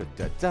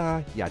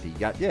 Yada,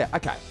 yada. Yeah,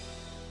 okay.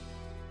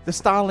 The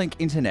Starlink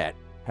internet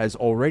has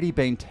already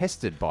been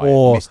tested by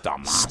Mr.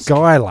 Musk.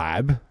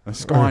 Skylab.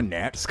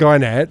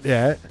 Skynet,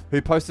 yeah.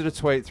 Who posted a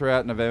tweet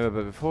throughout November,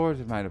 but before it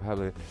was made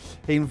public,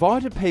 he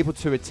invited people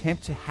to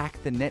attempt to hack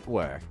the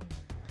network.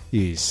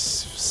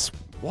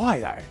 Why,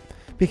 though?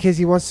 Because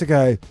he wants to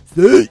go,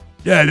 he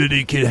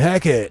can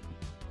hack it.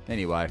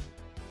 Anyway.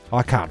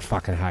 I can't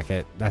fucking hack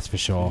it, that's for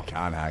sure. You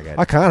can't hack it.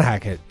 I can't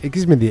hack it. It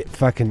gives me the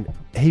fucking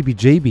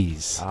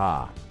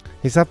heebie-jeebies.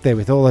 He's up there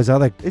with all those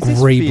other Is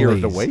this fear of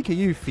the week? Are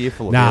you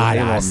fearful of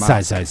Elon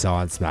Musk? So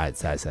science, mate.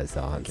 So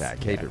science. Okay,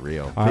 keep it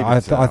real.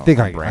 I think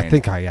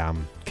I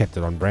kept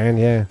it on brand,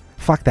 yeah.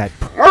 Fuck that.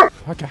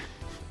 Okay.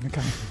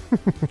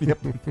 Yep.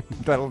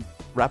 That'll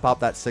wrap up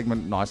that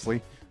segment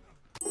nicely.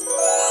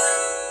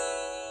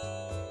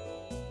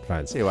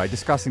 headphones. Anyway,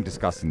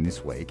 discussing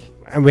this week.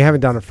 And we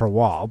haven't done it for a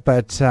while,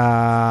 but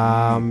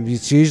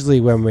it's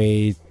usually when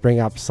we bring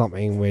up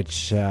something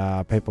which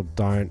people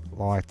don't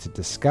like to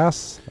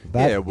discuss.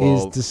 That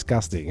is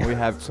disgusting. We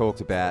have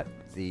talked about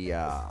the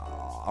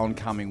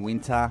oncoming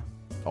winter,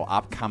 or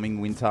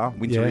upcoming winter.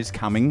 Winter is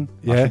coming,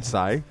 I should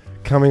say.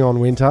 Coming on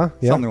winter.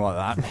 Yep. Something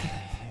like that.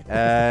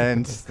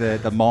 And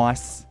the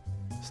mice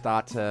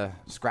start to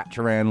scratch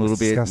around a little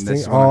disgusting.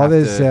 bit. And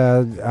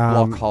there's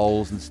block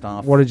holes and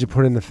stuff. What did you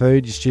put in the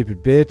food, you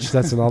stupid bitch?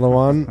 That's another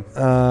one.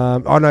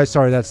 Oh, no,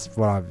 sorry. That's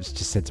what I just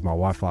said to my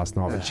wife last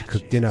night when she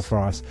cooked dinner for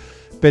us.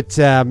 But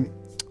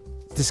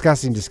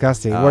disgusting.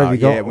 What have you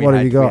got? What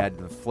have you got? We had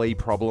the flea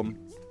problem.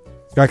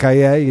 Okay,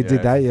 yeah, you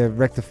did that. You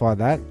rectified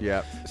that.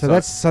 Yeah.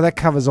 So that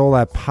covers all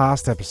our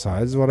past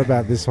episodes. What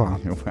about this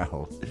one?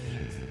 Well,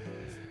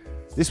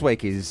 this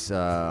week is...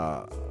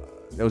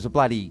 there was a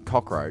bloody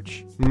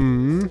cockroach.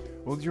 Mm.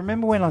 Well, do you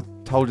remember when I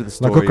told you the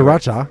story? La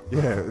cucaracha?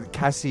 Yeah,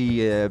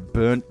 Cassie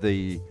burnt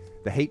the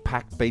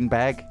heat-packed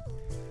beanbag.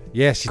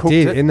 Yes, she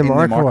did in the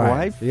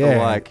microwave. For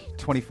like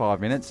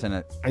 25 minutes, and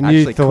it and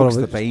actually cooks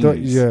the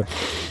beans.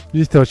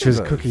 You thought she was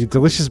cooking a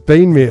delicious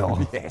bean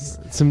meal. Yes,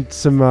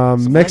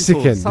 some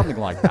Mexican, something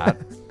like that.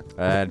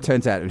 It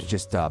turns out it was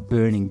just a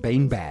burning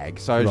beanbag.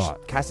 So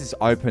Cassie's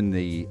opened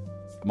the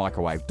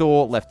microwave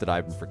door, left it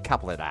open for a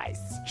couple of days.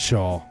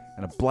 Sure.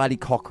 And a bloody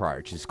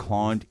cockroach has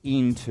climbed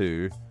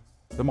into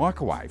the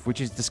microwave,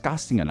 which is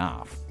disgusting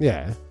enough.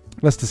 Yeah,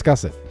 let's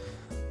discuss it.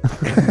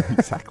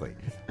 Exactly.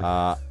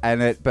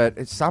 But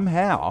it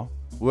somehow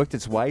worked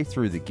its way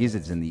through the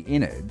gizzards and the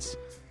innards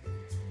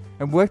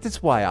and worked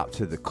its way up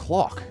to the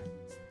clock,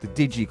 the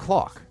digi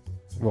clock.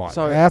 Right.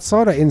 So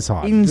outside or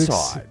inside?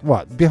 Inside.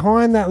 What?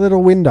 Behind that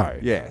little window?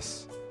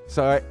 Yes.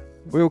 So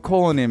we were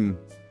calling him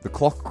the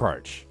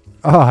Clockcroach.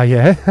 Oh,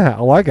 yeah.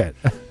 I like it.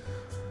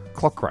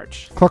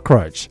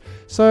 Clockcroach.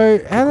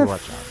 So how the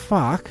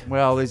fuck?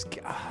 Well, there's...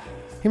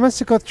 He must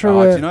have got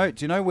through Do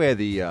you know where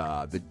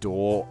the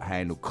door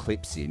handle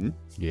clips in?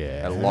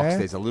 Yeah. It locks.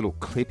 There's a little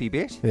clippy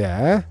bit.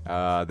 Yeah.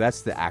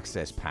 That's the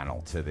access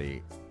panel to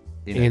the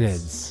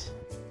innards.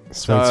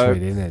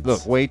 Sweet innards.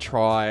 Look, we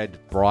tried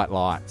bright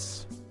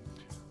lights.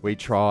 We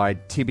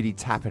tried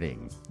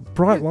tippity-tappeting.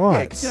 Bright lights?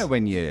 Yeah, 'cause you know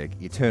when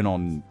you turn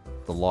on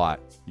the light,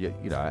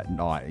 at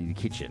night in your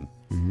kitchen,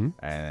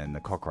 and the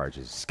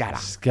cockroaches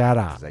scatter.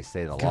 As they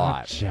see the light.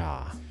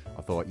 Gotcha.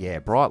 I thought,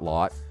 bright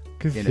light.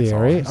 Good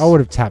theory. I would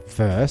have tapped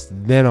first,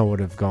 then I would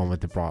have gone with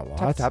the bright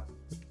lights. Tap.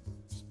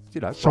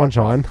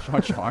 Shine.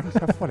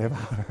 Whatever.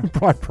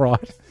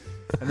 Bright.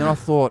 And then I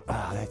thought,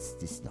 this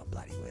is not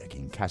bloody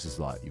working. Cass is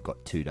like, you've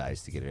got 2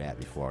 days to get it out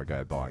before I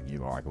go buy a new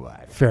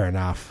microwave. Fair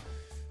enough.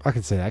 I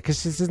can see that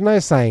because there's no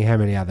saying how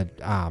many other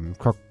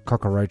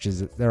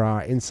cockroaches there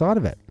are inside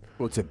of it.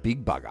 Well, it's a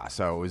big bugger,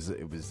 so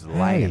it was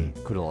laying.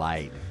 Could have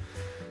laid.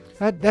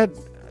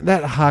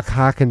 That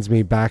harkens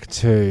me back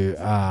to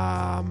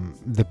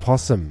the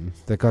possum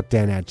that got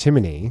down our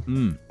chimney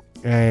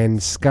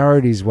and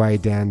scurried his way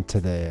down to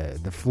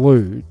the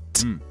flute.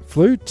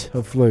 Flute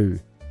or flue?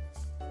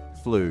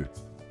 Flue.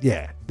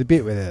 Yeah, the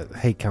bit where the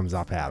heat comes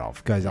up out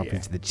of, goes up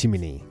into the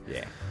chimney.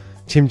 Yeah.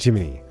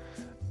 Chimney.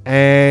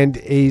 And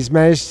he's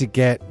managed to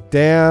get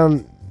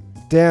down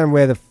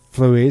where the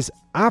flue is,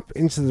 up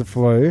into the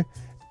flue,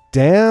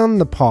 down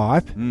the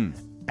pipe,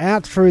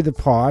 out through the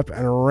pipe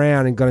and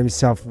around, and got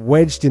himself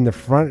wedged in the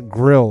front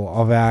grill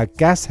of our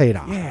gas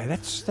heater. Yeah,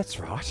 that's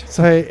right.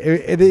 So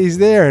he's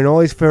there in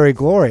all his fairy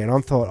glory, and I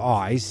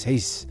thought,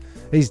 he's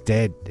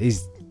dead.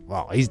 He's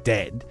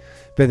dead.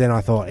 But then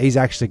I thought, he's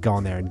actually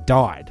gone there and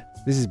died.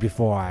 This is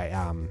before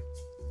I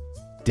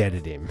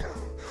deaded him.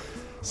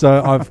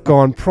 So I've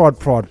gone prod,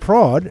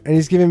 and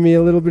he's giving me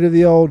a little bit of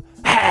the old,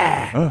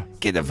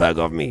 get the fuck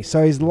off me.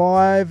 So he's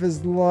live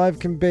as live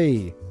can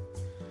be.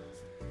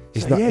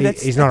 He's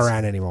not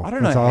around anymore. I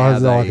don't know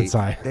that's all I can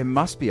say. There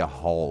must be a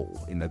hole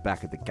in the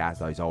back of the gas,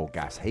 those old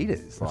gas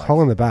heaters. A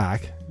hole in the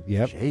back.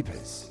 Yep.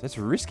 Jeepers. That's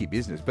a risky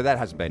business, but that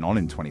hasn't been on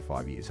in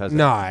 25 years, has it?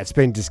 No, it's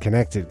been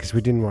disconnected because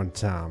we didn't want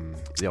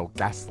the old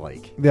gas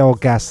leak.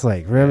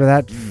 Remember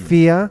that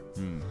fear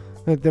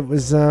that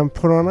was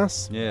put on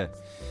us? Yeah.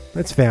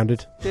 That's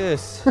founded.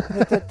 Yes.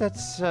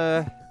 That's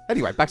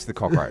anyway, back to the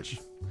cockroach.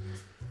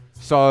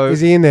 So is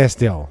he in there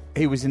still?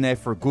 He was in there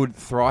for a good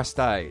thrice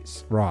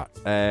days. Right.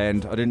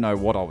 And I didn't know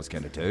what I was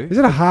going to do. Is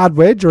it a hard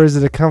wedge or is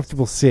it a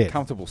comfortable sit?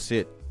 Comfortable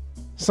sit.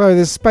 So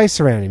there's space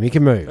around him. He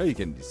can move. Oh,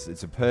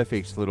 it's a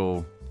perfect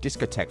little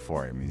discotheque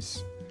for him.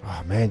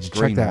 Oh man,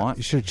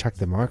 you should have chucked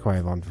the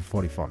microwave on for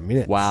 45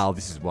 minutes. Wow,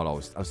 this is what I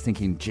was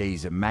thinking.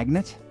 Geez, a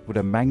magnet? Would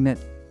a magnet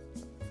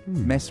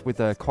mess with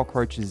a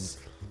cockroach's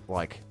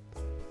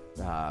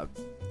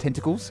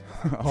tentacles?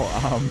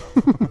 Are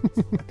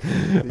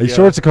you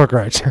sure it's a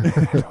cockroach?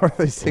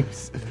 These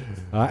things.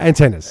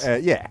 Antennas.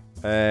 Yeah.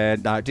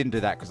 No, I didn't do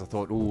that because I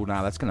thought,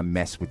 that's going to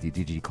mess with your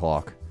digi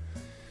clock.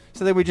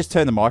 So then we just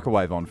turned the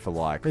microwave on for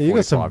 45 minutes. You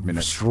got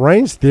some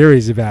strange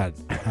theories about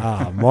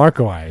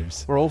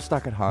microwaves. We're all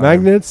stuck at home.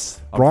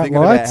 Magnets, bright I'm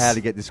thinking lights. about how to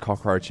get this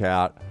cockroach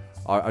out.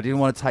 I didn't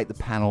want to take the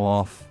panel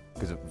off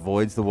because it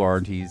voids the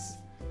warranties.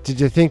 Did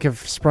you think of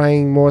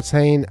spraying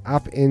Mortine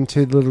up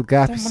into the little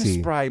I don't want to gappy?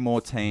 spray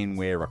Mortine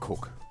where I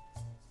cook.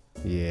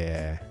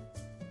 Yeah,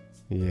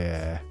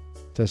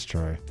 that's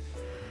true.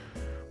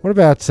 What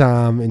about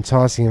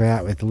enticing him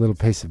out with a little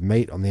piece of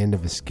meat on the end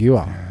of a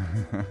skewer,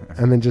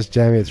 and then just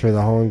jamming it through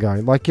the hole and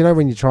going, like, you know,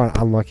 when you try and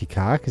unlock your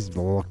car because you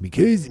lock me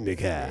keys in the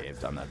car. Yeah, I've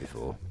done that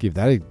before. Give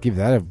that a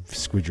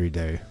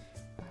squidgery-do.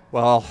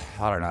 Well,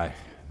 I don't know.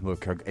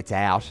 Look, it's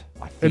out.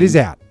 I think. It is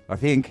out. I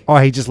think. Oh,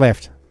 he just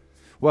left.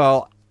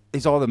 Well,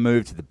 he's either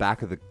moved to the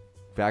back of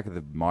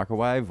the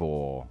microwave,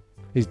 or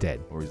He's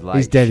dead. or he's laid.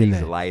 He's dead in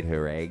she's there. laid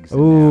her eggs.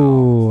 and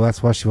Ooh,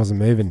 that's why she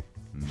wasn't moving.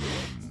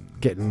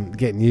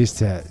 Getting used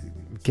to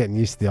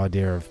the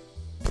idea of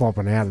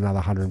plopping out another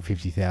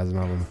 150,000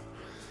 of them.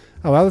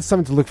 Oh well, that's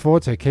something to look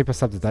forward to. Keep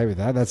us up to date with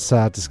that. That's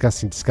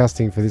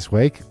disgusting for this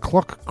week.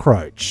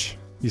 Clockcroach,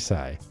 you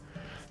say?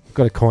 We've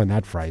got to coin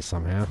that phrase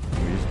somehow.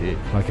 now we just did.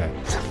 Okay.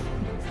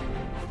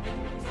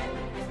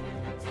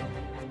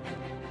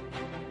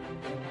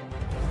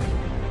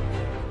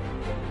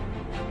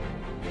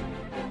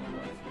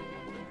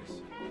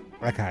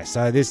 Okay,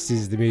 so this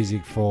is the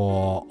music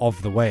for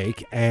Of the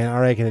Week, and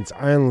I reckon it's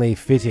only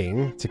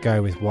fitting to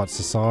go with what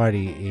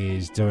society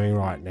is doing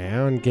right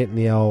now and getting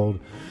the old,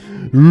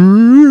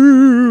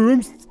 "Ooh,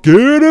 I'm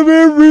scared of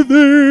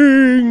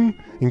everything,"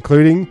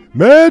 including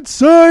mad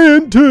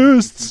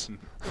scientists.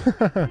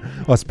 Well,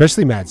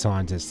 especially mad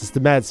scientists. It's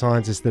the mad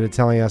scientists that are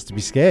telling us to be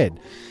scared.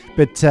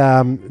 But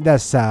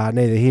that's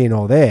neither here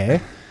nor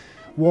there.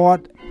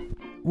 What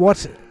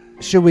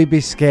should we be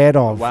scared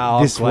of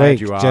this I'm glad week,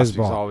 you asked, because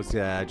I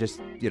Jezbot? was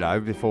just,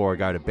 before I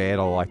go to bed,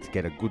 I like to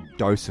get a good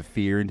dose of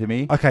fear into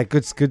me. Okay,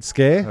 good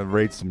scare. And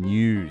read some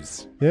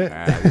news.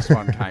 Yeah. This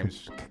one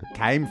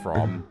came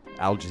from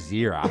Al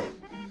Jazeera.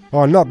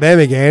 Oh, not them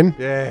again.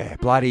 Yeah,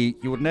 bloody,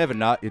 you would never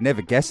know, you'd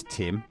never guess it,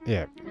 Tim.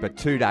 Yeah. But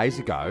 2 days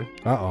ago,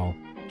 Uh-oh.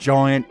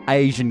 giant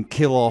Asian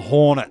killer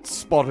hornets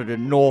spotted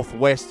in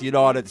northwest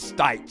United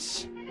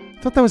States.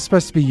 I thought that was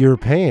supposed to be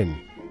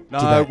European.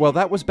 No, well,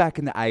 that was back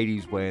in the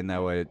 80s when they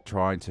were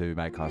trying to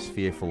make us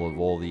fearful of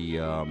all the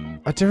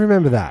I do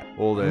remember that.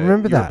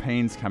 Remember that.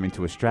 Europeans coming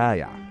to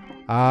Australia.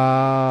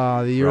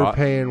 Ah, the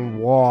European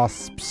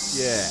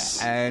wasps.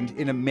 Yeah, and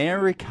in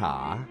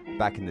America,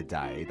 back in the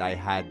day, they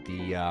had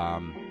the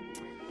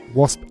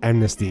Wasp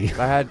amnesty.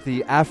 they had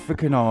the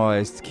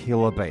Africanized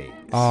killer bees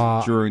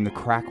during the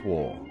crack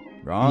war,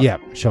 right?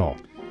 Yep, sure.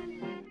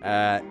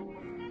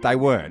 They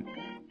weren't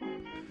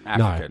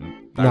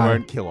African. They No.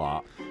 weren't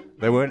killer.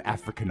 They weren't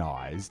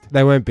Africanized.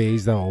 They weren't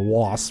bees, they were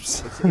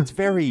wasps. It's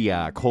very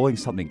calling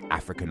something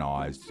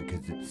Africanized because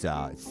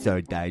it's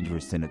so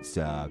dangerous and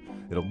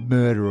it'll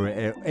murder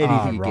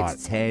anything it gets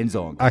its hands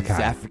on. 'Cause Okay.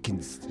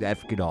 It's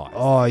Africanized.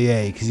 Oh,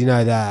 yeah, because you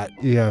know that.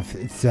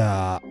 It's,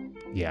 yeah,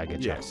 I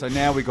get you. Yeah, so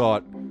now we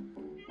got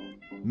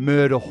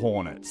murder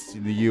hornets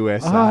in the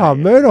USA. Ah,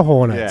 murder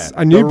hornets.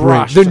 Yeah. A new The breed.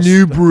 rush The to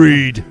new stop-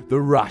 breed.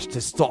 The rush to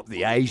stop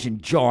the Asian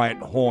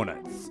giant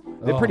hornets.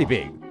 They're pretty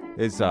big.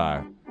 There's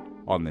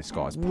on this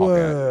guy's pocket.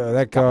 Whoa,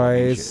 that couple guy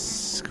of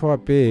is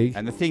quite big.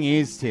 And the thing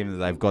is, Tim, that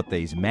they've got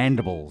these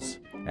mandibles,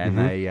 and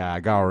Mm-hmm.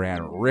 they go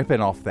around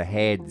ripping off the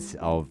heads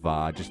of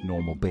just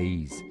normal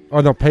bees. Oh,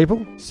 not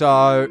people?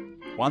 So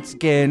once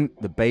again,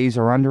 the bees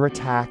are under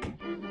attack.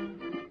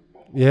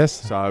 Yes.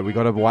 So we've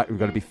got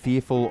to be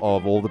fearful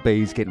of all the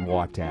bees getting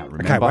wiped out.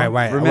 Remember? Okay,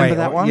 wait. Remember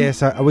that one? Yeah,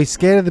 so are we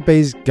scared of the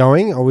bees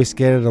going, or are we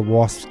scared of the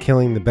wasps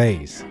killing the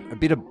bees? A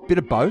bit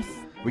of both.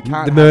 We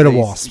can't The have murder these-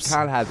 wasps. We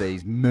can't have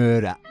these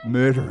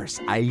murderous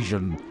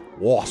Asian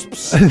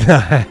wasps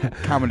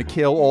coming to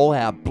kill all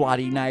our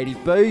bloody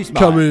native bees, mate.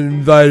 Coming and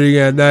invading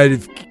our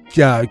native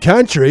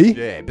country.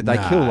 Yeah, but they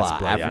Nah, kill it's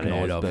bloody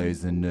unheard Africanized of.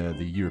 bees and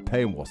the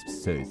European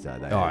wasps too, so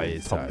they Oh, yeah,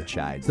 top of the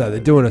chain. So they're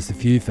doing us a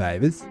few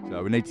favours.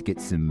 So we need to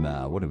get some.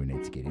 What do we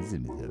need to get? Is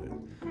it?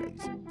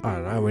 I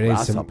don't know. We need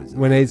some. Grasshoppers.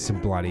 We need some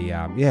bloody.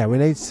 Yeah, we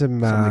need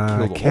some Something to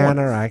kill the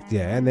counteract.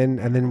 Yeah, and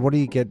then what do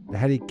you get?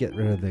 How do you get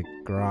rid of the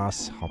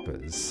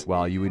grasshoppers?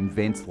 Well, you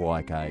invent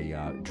like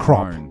a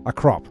Crop. drone. A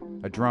crop.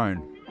 A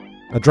drone.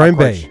 A drone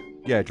Cockroach. bee.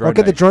 Yeah, drone. I'll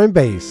get the bee. drone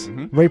bees.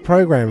 Mhm.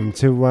 Reprogram them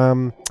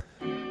to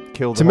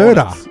Kill the to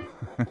murder. hornets.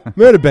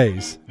 murder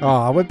bees.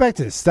 Oh, we're back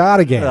to the start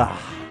again. Ugh.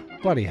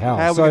 Bloody hell.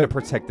 How are we So- going to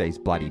protect these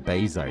bloody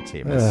bees, though,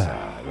 Tim?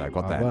 They've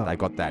got that. well. They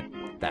got that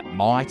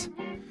mite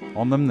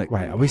on them. That,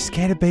 Wait, are we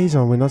scared of bees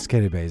or we're not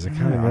scared of bees? I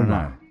can't I don't remember.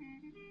 know.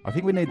 I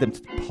think we need them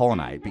to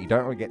pollinate, but you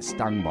don't want to get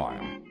stung by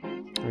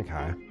them.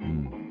 Okay.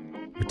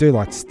 Mm. We do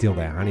like to steal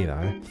their honey,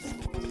 though.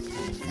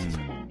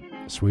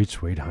 Sweet,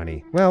 sweet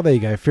honey. Well, there you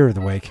go. Fear of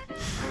the week.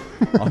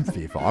 I'm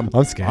fearful. I'm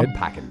scared. I'm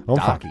packing I'm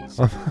darkies.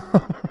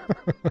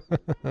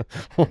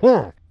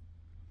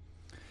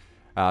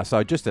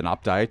 So just an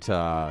update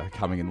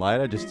coming in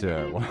later. Just to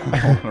I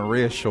want to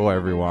reassure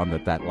everyone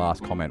that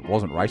last comment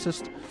wasn't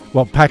racist.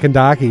 What, packing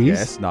darkies?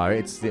 Yes, no,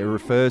 it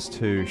refers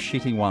to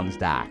shitting one's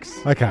darks.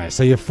 Okay,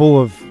 so you're full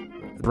of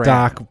Brown-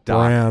 dark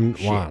brown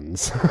shit.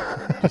 ones.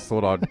 Just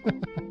thought I'd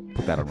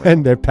put that on record.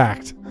 And they're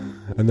packed.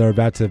 And they're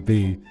about to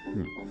be...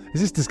 Is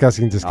this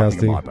disgusting?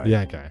 might be.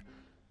 Yeah, okay.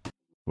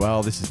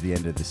 Well, this is the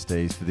end of the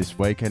STEEZ for this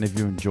week, and if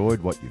you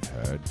enjoyed what you've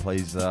heard,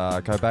 please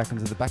go back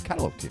into the back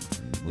catalogue, Tim.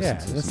 And listen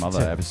to some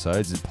other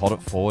episodes and pod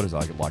it forward, as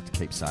I like to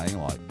keep saying,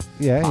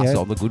 pass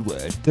on the good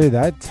word. Do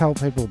that. Tell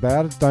people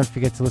about it. Don't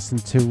forget to listen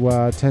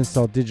to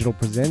Turnstile Digital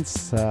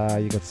Presents.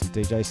 You got some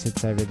DJ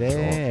sets over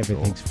there.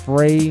 Everything's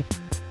free.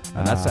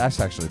 And that's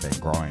actually been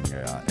growing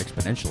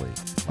exponentially.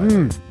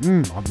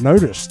 I've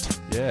noticed.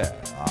 Yeah.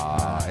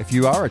 If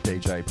you are a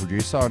DJ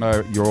producer, I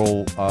know you're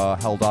all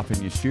held up in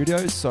your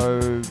studios,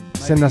 so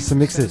send us some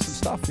mixes. Send us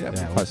some stuff. Yeah,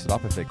 we'll post it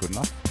up if they're good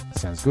enough.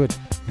 Sounds good.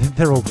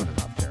 They're all good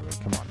enough, Jeremy.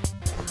 Come on.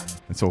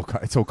 It's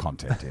all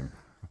content, Tim.